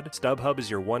Broadway-addicted dad? StubHub is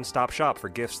your one-stop shop for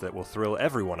gifts that will thrill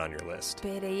everyone on your list.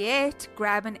 Better yet,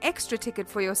 grab an extra ticket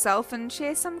for yourself and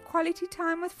share some quality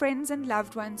time with friends and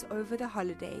loved ones over the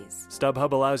holidays.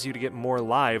 StubHub allows you to get more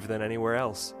live than anywhere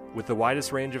else. With the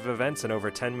widest range of events and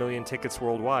over 10 million tickets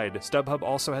worldwide, StubHub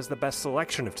also has the best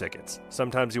selection of tickets.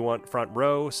 Sometimes you want front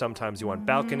row, sometimes you want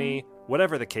balcony.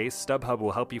 Whatever the case, StubHub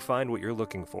will help you find what you're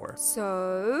looking for.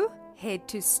 So, head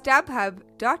to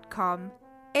StubHub.com,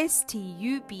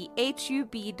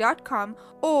 StubHub.com,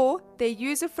 or their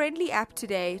user-friendly app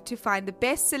today to find the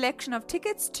best selection of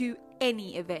tickets to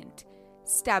any event.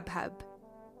 StubHub.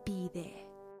 Be there.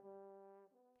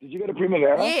 Did you go to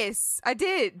Primavera? Yes, I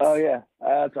did. Oh, yeah.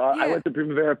 I went to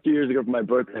Primavera a few years ago for my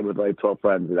birthday with like 12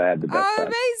 friends, and I had the best time.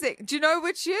 Amazing. Do you know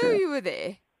which year you were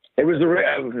there? It was the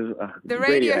Radiohead. It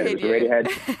was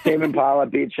Radiohead. Tame Impala,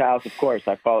 Beach House, of course.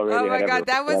 I follow Radiohead. Oh, my God.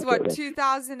 That was, what, birthday.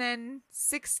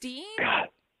 2016? God.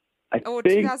 Or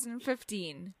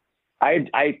 2015? I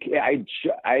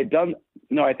had done...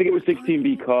 No, I think it was 16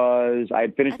 because I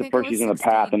had finished the first season of The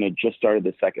Path and it just started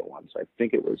the second one. So I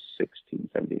think it was 16,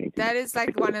 17, 18. That is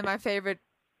like one of my favorite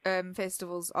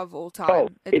festivals of all time. Oh,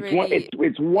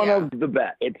 it's one of the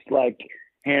best. It's like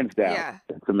hands down. Yeah.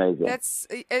 It's amazing.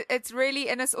 It's really,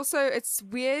 and it's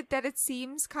weird that it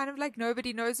seems kind of like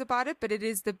nobody knows about it, but it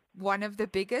is one of the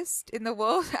biggest in the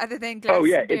world other than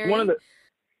Glastonbury. Oh yeah, it's one of the.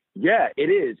 Yeah, it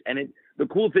is, and the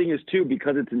cool thing is too,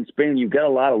 because it's in Spain, you get a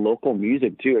lot of local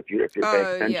music too. If you're paying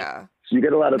attention, yeah. So you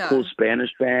get a lot of cool Spanish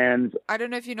bands. I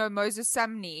don't know if you know Moses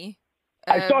Sumney.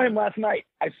 I saw him last night.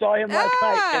 At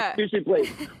sushi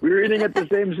place. We were eating at the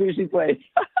same sushi place.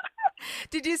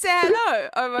 Did you say hello?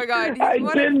 Oh my God! I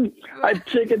didn't. I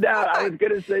chickened out. I was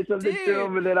gonna say something to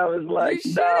him, and then I was like,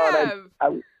 "No."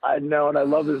 I know, and I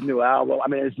love his new album. I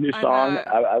mean, his new song.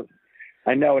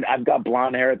 I know, and I've got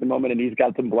blonde hair at the moment, and he's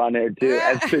got some blonde hair too.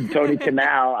 As to Tony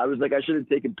Canal, I was like, I should have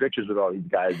taken pictures with all these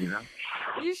guys, you know?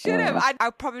 You should have. I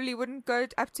probably wouldn't go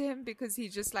up to him because he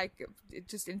just it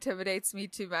just intimidates me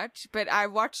too much. But I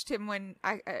watched him when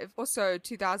also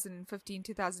 2015,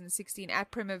 2016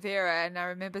 at Primavera, and I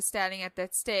remember standing at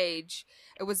that stage.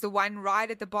 It was the one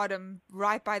right at the bottom,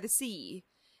 right by the sea,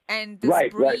 and this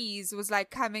breeze was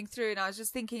like coming through, and I was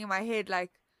just thinking in my head,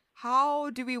 like, how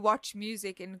do we watch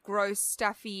music in gross,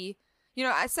 stuffy? You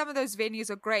know, some of those venues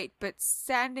are great, but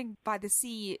standing by the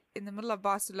sea in the middle of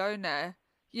Barcelona,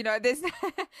 you know, there's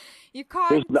you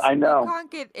can't. I know. You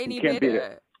can't get any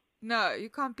better. No, you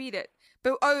can't beat it.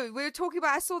 But we were talking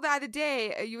about. I saw the other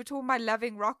day you were talking about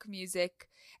loving rock music,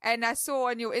 and I saw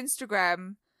on your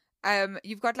Instagram,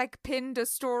 you've got like pinned a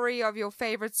story of your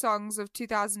favorite songs of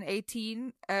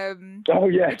 2018. Oh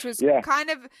yeah, which was kind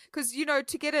of because you know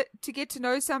to get to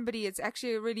know somebody, it's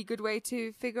actually a really good way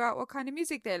to figure out what kind of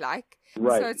music they like.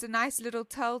 Right. So it's a nice little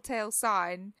telltale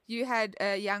sign. You had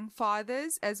Young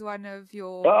Fathers as one of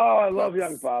your. Oh, I picks. love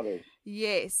Young Fathers.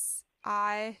 Yes.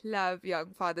 I love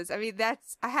Young Fathers. I mean,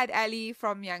 I had Ali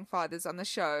from Young Fathers on the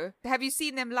show. Have you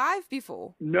seen them live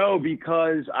before? No,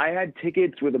 because I had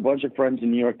tickets with a bunch of friends in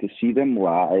New York to see them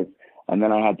live. And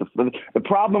then I had to. The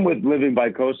problem with living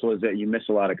bi-coastal is that you miss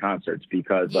a lot of concerts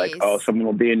because, someone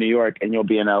will be in New York and you'll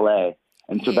be in LA.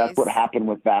 And so that's what happened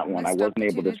with that one. I wasn't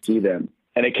able to see them.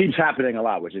 And it keeps happening a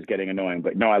lot, which is getting annoying.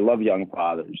 But no, I love Young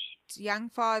Fathers. Young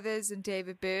Fathers and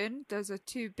David Byrne. Those are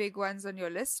two big ones on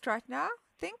your list right now,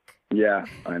 I think. Yeah,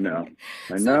 I know.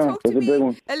 So talk to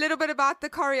me a little bit about the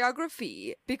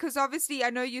choreography, because obviously I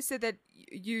know you said that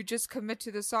you just commit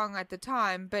to the song at the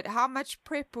time, but how much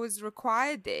prep was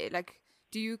required there? Like,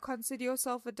 do you consider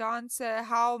yourself a dancer?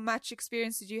 How much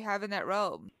experience did you have in that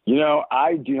realm? You know,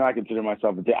 I do not consider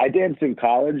myself a dancer. I danced in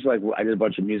college. Like, I did a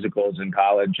bunch of musicals in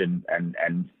college and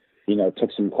you know,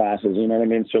 took some classes, you know what I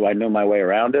mean? So I know my way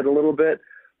around it a little bit,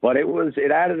 but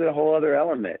it added a whole other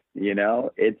element, you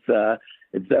know? It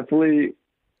definitely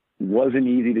wasn't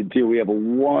easy to do. We have a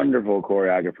wonderful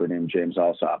choreographer named James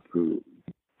Alsop who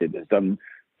has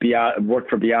worked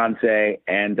for Beyonce,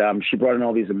 and she brought in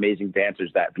all these amazing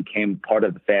dancers that became part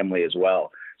of the family as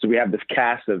well. So we have this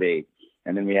cast of 8,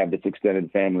 and then we have this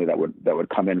extended family that would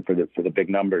come in for the big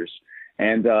numbers.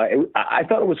 And I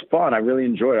thought it was fun. I really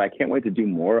enjoyed it. I can't wait to do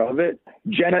more of it.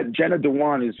 Jenna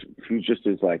Dewan is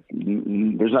like,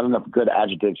 there's not enough good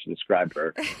adjectives to describe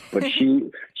her, but she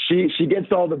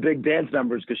gets all the big dance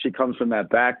numbers because she comes from that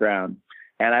background.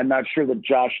 And I'm not sure that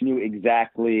Josh knew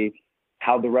exactly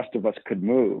how the rest of us could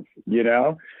move, you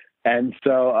know? And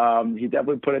so he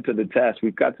definitely put it to the test.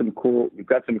 We've got some cool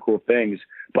things,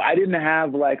 but I don't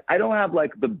have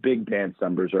like the big dance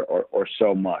numbers or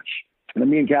so much. And then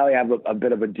me and Callie have a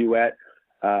bit of a duet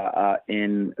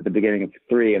in the beginning of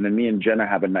 3, and then me and Jenna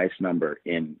have a nice number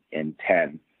in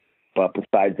 10. But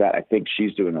besides that, I think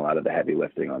she's doing a lot of the heavy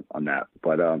lifting on that.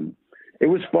 But it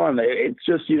was fun. It's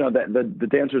just, you know, that the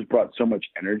dancers brought so much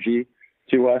energy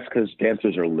to us because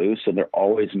dancers are loose and they're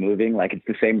always moving. Like, it's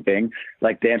the same thing.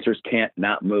 Like, dancers can't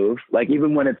not move. Like,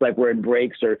 even when it's like we're in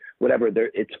breaks or whatever,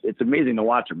 it's amazing to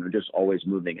watch them. They're just always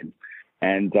moving.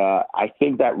 And I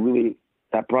think that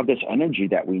brought this energy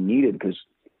that we needed because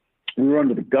we were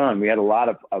under the gun. We had a lot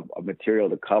of material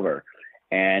to cover,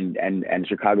 and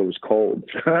Chicago was cold.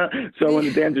 So when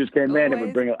the dancers came in, it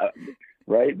would bring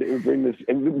this.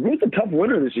 It was a tough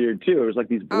winter this year too. It was like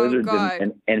these blizzards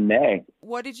in May.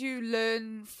 What did you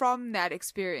learn from that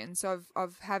experience of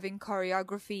having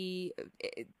choreography,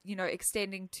 you know,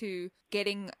 extending to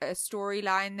getting a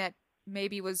storyline that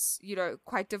maybe was, you know,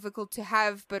 quite difficult to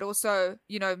have, but also,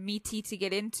 you know, meaty to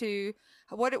get into?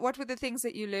 What were the things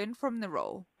that you learned from the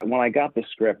role? When I got the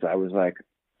script, I was like,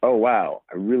 oh, wow,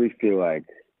 I really feel like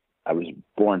I was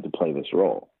born to play this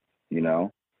role, you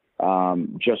know,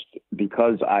 just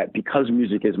because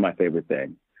music is my favorite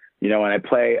thing, you know, and I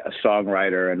play a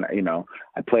songwriter and, you know,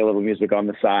 I play a little music on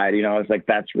the side, you know, I was like,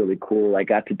 that's really cool. I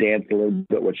got to dance a little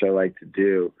bit, which I like to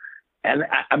do. And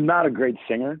I'm not a great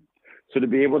singer. So to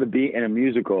be able to be in a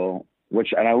musical,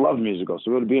 and I love musicals,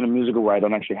 so to be in a musical where I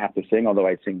don't actually have to sing, although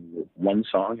I sing one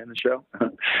song in the show,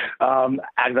 and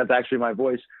that's actually my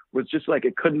voice, was just like,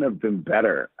 it couldn't have been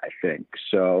better, I think.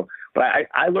 So, but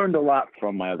I learned a lot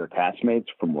from my other castmates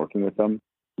from working with them,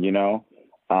 you know.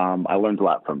 I learned a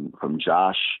lot from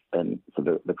Josh, and for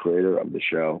the creator of the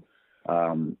show.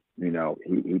 You know,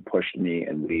 he pushed me,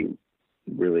 and we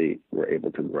really were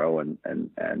able to grow and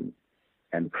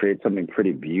create something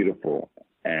pretty beautiful.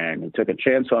 And he took a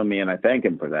chance on me, and I thank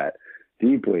him for that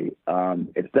deeply.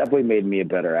 It's definitely made me a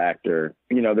better actor.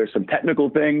 You know, there's some technical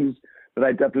things that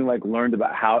I definitely learned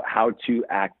about how to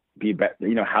act be better,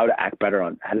 you know, how to act better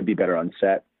on, how to be better on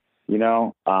set, you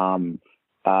know.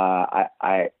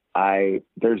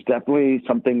 There's definitely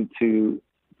something to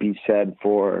be said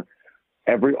for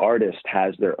every artist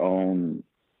has their own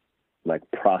like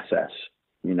process,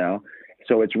 you know.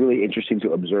 So it's really interesting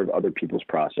to observe other people's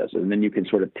processes, and then you can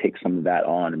sort of take some of that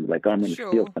on and be like, oh, I'm going to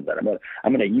steal some of that.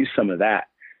 I'm going to use some of that,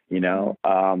 you know.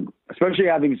 Especially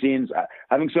having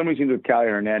so many scenes with Callie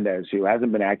Hernandez, who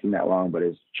hasn't been acting that long, but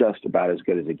is just about as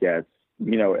good as it gets.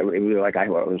 You know, it was like I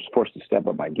was forced to step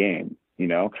up my game, you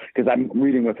know, because I'm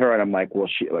reading with her and I'm like, well,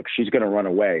 she's going to run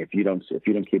away if you don't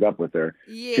keep up with her.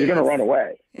 Yes. She's going to run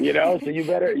away, you know. So you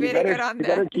better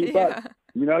keep up.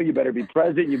 You know, you better be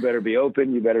present. You better be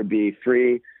open. You better be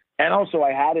free. And also,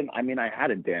 I hadn't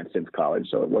danced since college,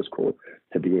 so it was cool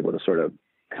to be able to sort of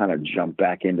kind of jump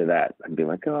back into that and be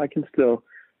like, oh, I can still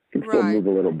move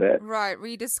a little bit. Right,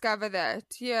 rediscover that.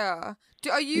 Yeah.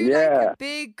 Are you a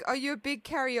big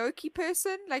karaoke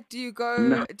person? Like, do you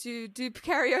go do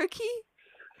karaoke?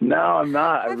 No, I'm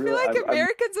not. I feel like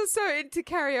Americans are so into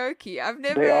karaoke. I've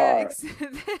never.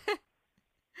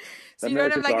 So you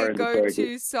don't have like a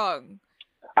go-to song?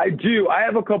 I do. I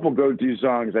have a couple go-to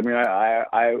songs. I mean, I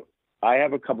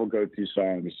have a couple go-to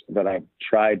songs that I've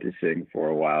tried to sing for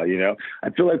a while, you know.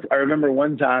 I feel like I remember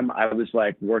one time I was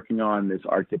like working on this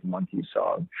Arctic Monkeys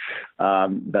song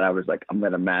that I was like, I'm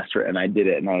going to master it. And I did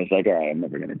it. And I was like, all right, I'm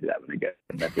never going to do that when I get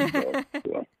that thing going.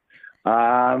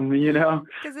 You know,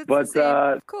 but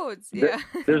of chords, yeah.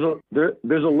 there's a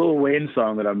Lil Wayne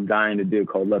song that I'm dying to do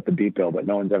called Let the Beat Build, but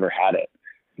no one's ever had it.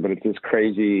 But it's this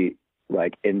crazy,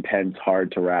 like intense,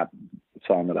 hard to rap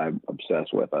song that I'm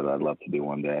obsessed with. I'd love to do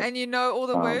one day. And you know all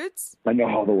the words? I know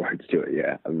all the words to it.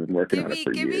 Yeah, I've been working on it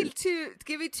for years.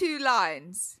 Give me 2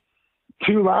 lines.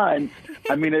 2 lines.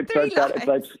 I mean, it's like that. It's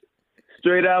like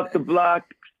straight out the block.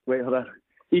 Wait, hold on.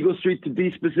 Eagle Street to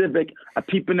be specific. I'm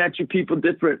peeping at you people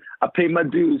different. I pay my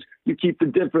dues. You keep the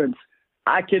difference.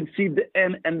 I can see the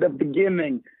end and the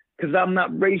beginning. Because I'm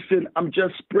not racing, I'm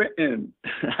just sprinting.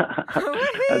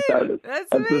 That's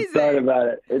amazing. the start about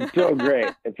it. It's so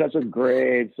great. It's such a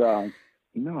great song.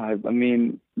 No, I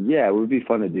mean, yeah, it would be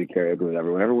fun to do karaoke with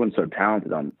everyone. Everyone's so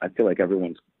talented. I feel like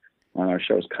everyone's on our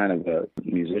show is kind of a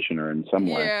musician or in some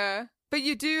way. Yeah, but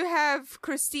you do have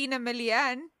Christina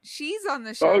Milian. She's on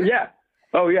the show.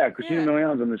 Oh yeah. Christina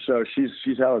Milian's on the show.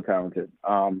 She's hella talented.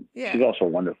 She's also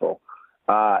wonderful.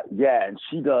 And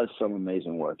she does some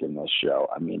amazing work in this show.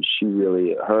 I mean,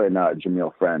 her and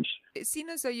Jamil French. Seeing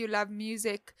as though you love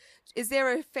music, is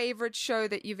there a favorite show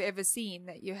that you've ever seen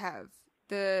that you have?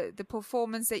 The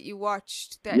performance that you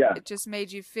watched that it just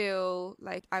made you feel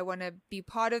like, I want to be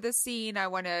part of the scene. I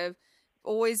want to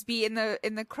always be in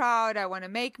the crowd. I want to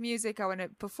make music. I want to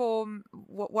perform.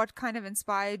 What kind of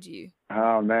inspired you?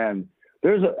 Oh man,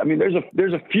 there's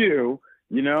a few.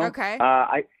 You know, okay.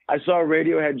 I saw a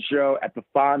Radiohead show at the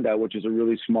Fonda, which is a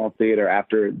really small theater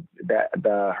after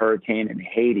the hurricane in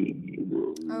Haiti.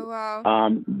 Oh,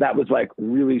 wow. That was like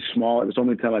really small. It was the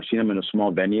only time I've seen them in a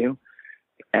small venue.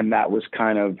 And that was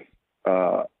kind of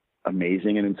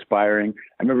amazing and inspiring.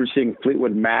 I remember seeing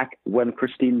Fleetwood Mac when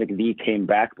Christine McVie came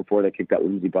back before they kicked out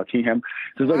Lindsey Buckingham.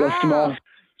 So it was like a small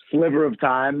sliver of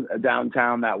time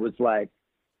downtown that was like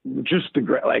just the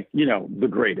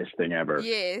greatest thing ever.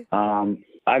 Yeah.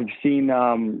 I've seen,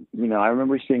 I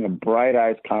remember seeing a Bright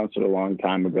Eyes concert a long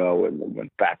time ago when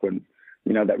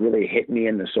that really hit me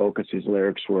in the soul because his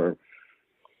lyrics were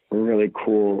really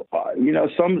cool.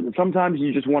 Sometimes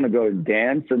you just want to go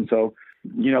dance. And so,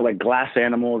 like Glass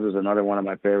Animals is another one of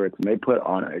my favorites. And they put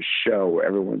on a show where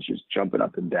everyone's just jumping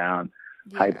up and down,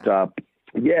 hyped up.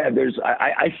 Yeah,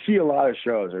 I see a lot of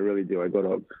shows. I really do. I go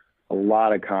to a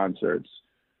lot of concerts.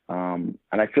 And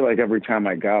I feel like every time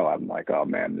I go, I'm like, oh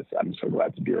man, I'm so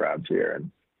glad to be around here.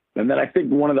 And then I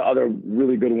think one of the other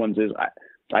really good ones is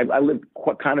I lived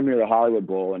kind of near the Hollywood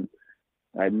Bowl, and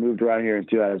I moved around here in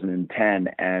 2010,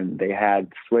 and they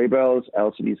had Sleigh Bells,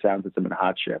 LCD Sound System, and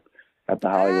Hot Chip at the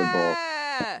Hollywood Bowl.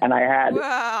 And I had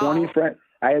 20 friends.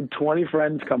 I had 20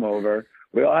 friends come over.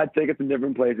 We all had tickets in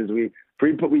different places. We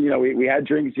had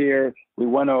drinks here. We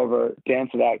went over,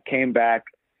 danced it out, came back,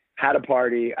 had a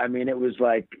party. I mean, it was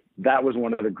like, that was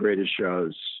one of the greatest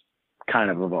shows kind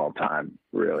of all time,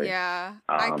 really. Yeah,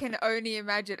 I can only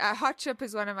imagine. Hot Chip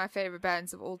is one of my favorite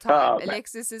bands of all time.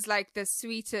 Alexis is like the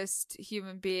sweetest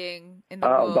human being in the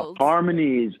world. The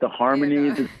harmonies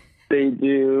that they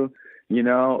do, You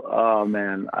know, oh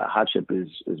man, Hot Chip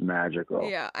is magical.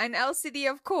 Yeah, and LCD,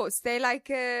 of course, they like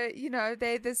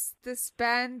they this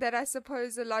band that I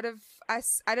suppose a lot of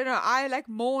us, I don't know, I like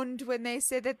mourned when they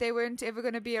said that they weren't ever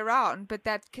going to be around, but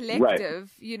that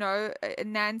collective,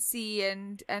 Nancy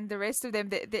and the rest of them,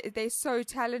 they're so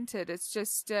talented. It's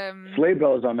just Sleigh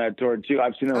Bells on that tour too.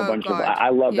 I've seen them a bunch of.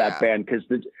 I love that band because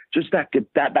just that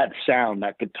sound,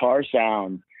 that guitar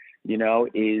sound.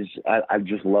 I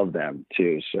just love them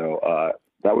too. So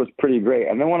that was pretty great.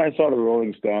 And then when I saw the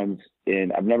Rolling Stones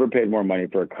I've never paid more money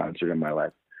for a concert in my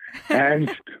life.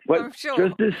 And but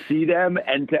just to see them,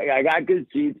 and I got good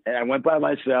seats, and I went by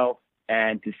myself,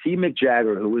 and to see Mick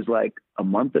Jagger, who was like a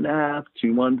month and a half,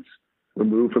 2 months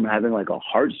removed from having like a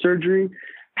heart surgery,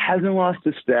 hasn't lost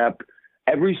a step.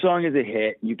 Every song is a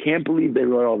hit. You can't believe they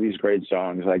wrote all these great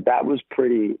songs. Like that was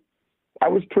pretty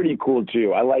cool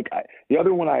too. The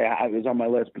other one I have is on my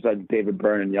list besides David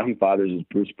Byrne and Young Fathers is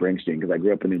Bruce Springsteen, because I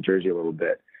grew up in New Jersey a little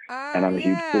bit, and I'm a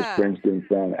huge Bruce Springsteen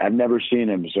fan. I've never seen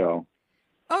him, so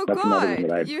that's another one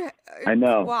that I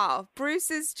know. Wow,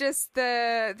 Bruce is just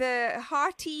the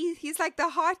hearty. He's like the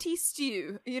hearty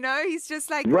stew. He's just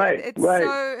like right.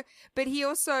 So, but he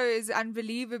also is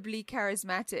unbelievably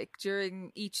charismatic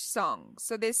during each song.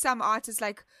 So there's some artists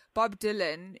like Bob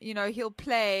Dylan, he'll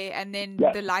play and then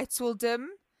the lights will dim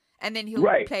and then he'll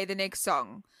play the next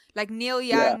song. Like Neil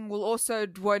Young will also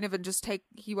won't even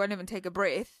take a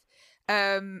breath.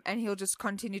 And he'll just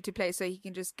continue to play so he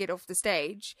can just get off the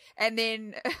stage. And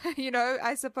then,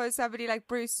 I suppose somebody like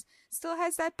Bruce still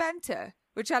has that banter,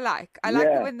 which I like. I like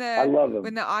it when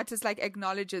the artist like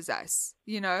acknowledges us,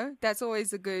 that's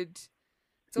always a good.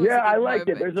 I like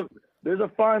it. There's a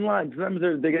fine line.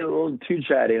 Sometimes they get a little too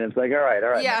chatty, and it's like, all right.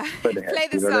 Yeah, play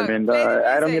the song. I mean?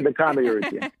 I don't need the comedy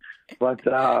routine, but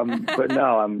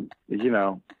no, I'm.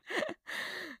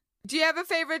 Do you have a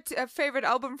favorite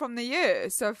album from the year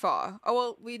so far? Oh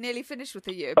well, we nearly finished with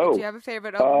the year. But do you have a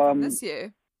favorite album from this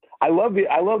year? I love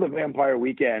the Vampire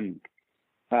Weekend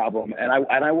album, and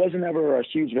I wasn't ever a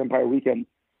huge Vampire Weekend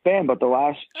fan, but the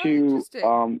last two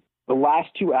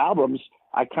albums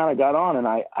I kind of got on, and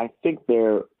I think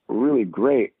they're really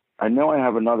great. I know I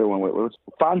have another one. Wait,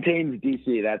 Fontaine's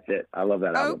DC. That's it. I love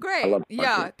that album. Oh, great!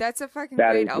 That's a fucking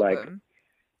that great is album.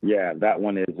 Yeah, that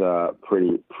one is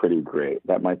pretty great.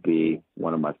 That might be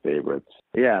one of my favorites.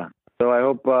 Yeah. So I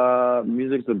hope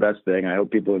music's the best thing. I hope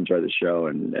people enjoy the show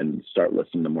and start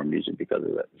listening to more music because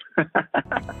of it.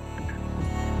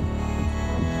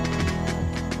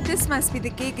 This Must Be the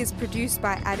Gig is produced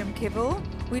by Adam Kivel.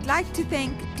 We'd like to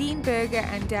thank Dean Berger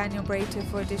and Daniel Brater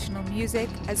for additional music,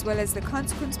 as well as the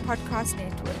Consequence Podcast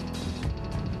Network.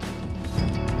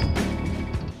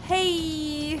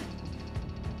 Hey!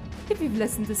 If you've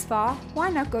listened this far, why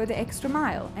not go the extra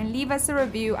mile and leave us a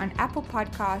review on Apple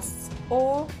Podcasts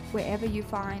or wherever you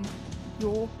find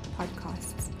your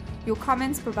podcasts. Your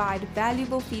comments provide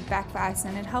valuable feedback for us,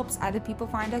 and it helps other people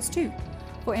find us too.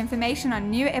 For information on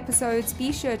new episodes,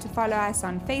 be sure to follow us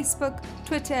on Facebook,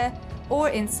 Twitter, or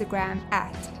Instagram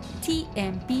at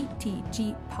TMBTGPod,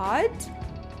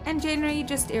 and generally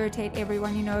just irritate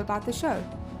everyone you know about the show.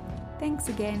 Thanks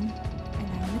again,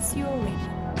 and I miss you already.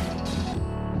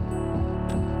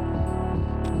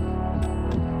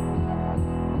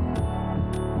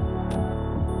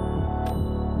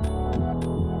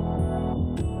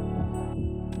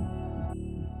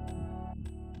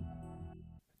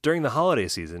 During the holiday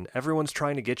season, everyone's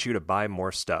trying to get you to buy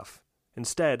more stuff.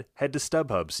 Instead, head to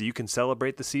StubHub so you can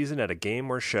celebrate the season at a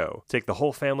game or show. Take the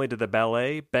whole family to the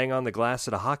ballet, bang on the glass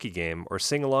at a hockey game, or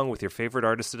sing along with your favorite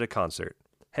artist at a concert.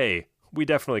 Hey, we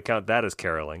definitely count that as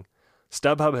caroling.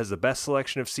 StubHub has the best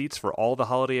selection of seats for all the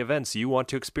holiday events you want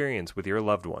to experience with your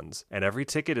loved ones, and every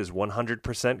ticket is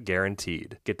 100%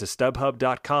 guaranteed. Get to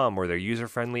StubHub.com or their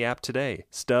user-friendly app today.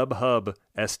 StubHub,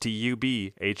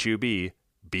 STUBHUB,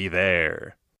 be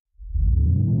there.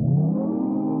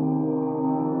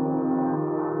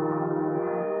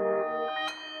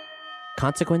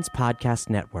 Consequence Podcast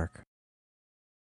Network.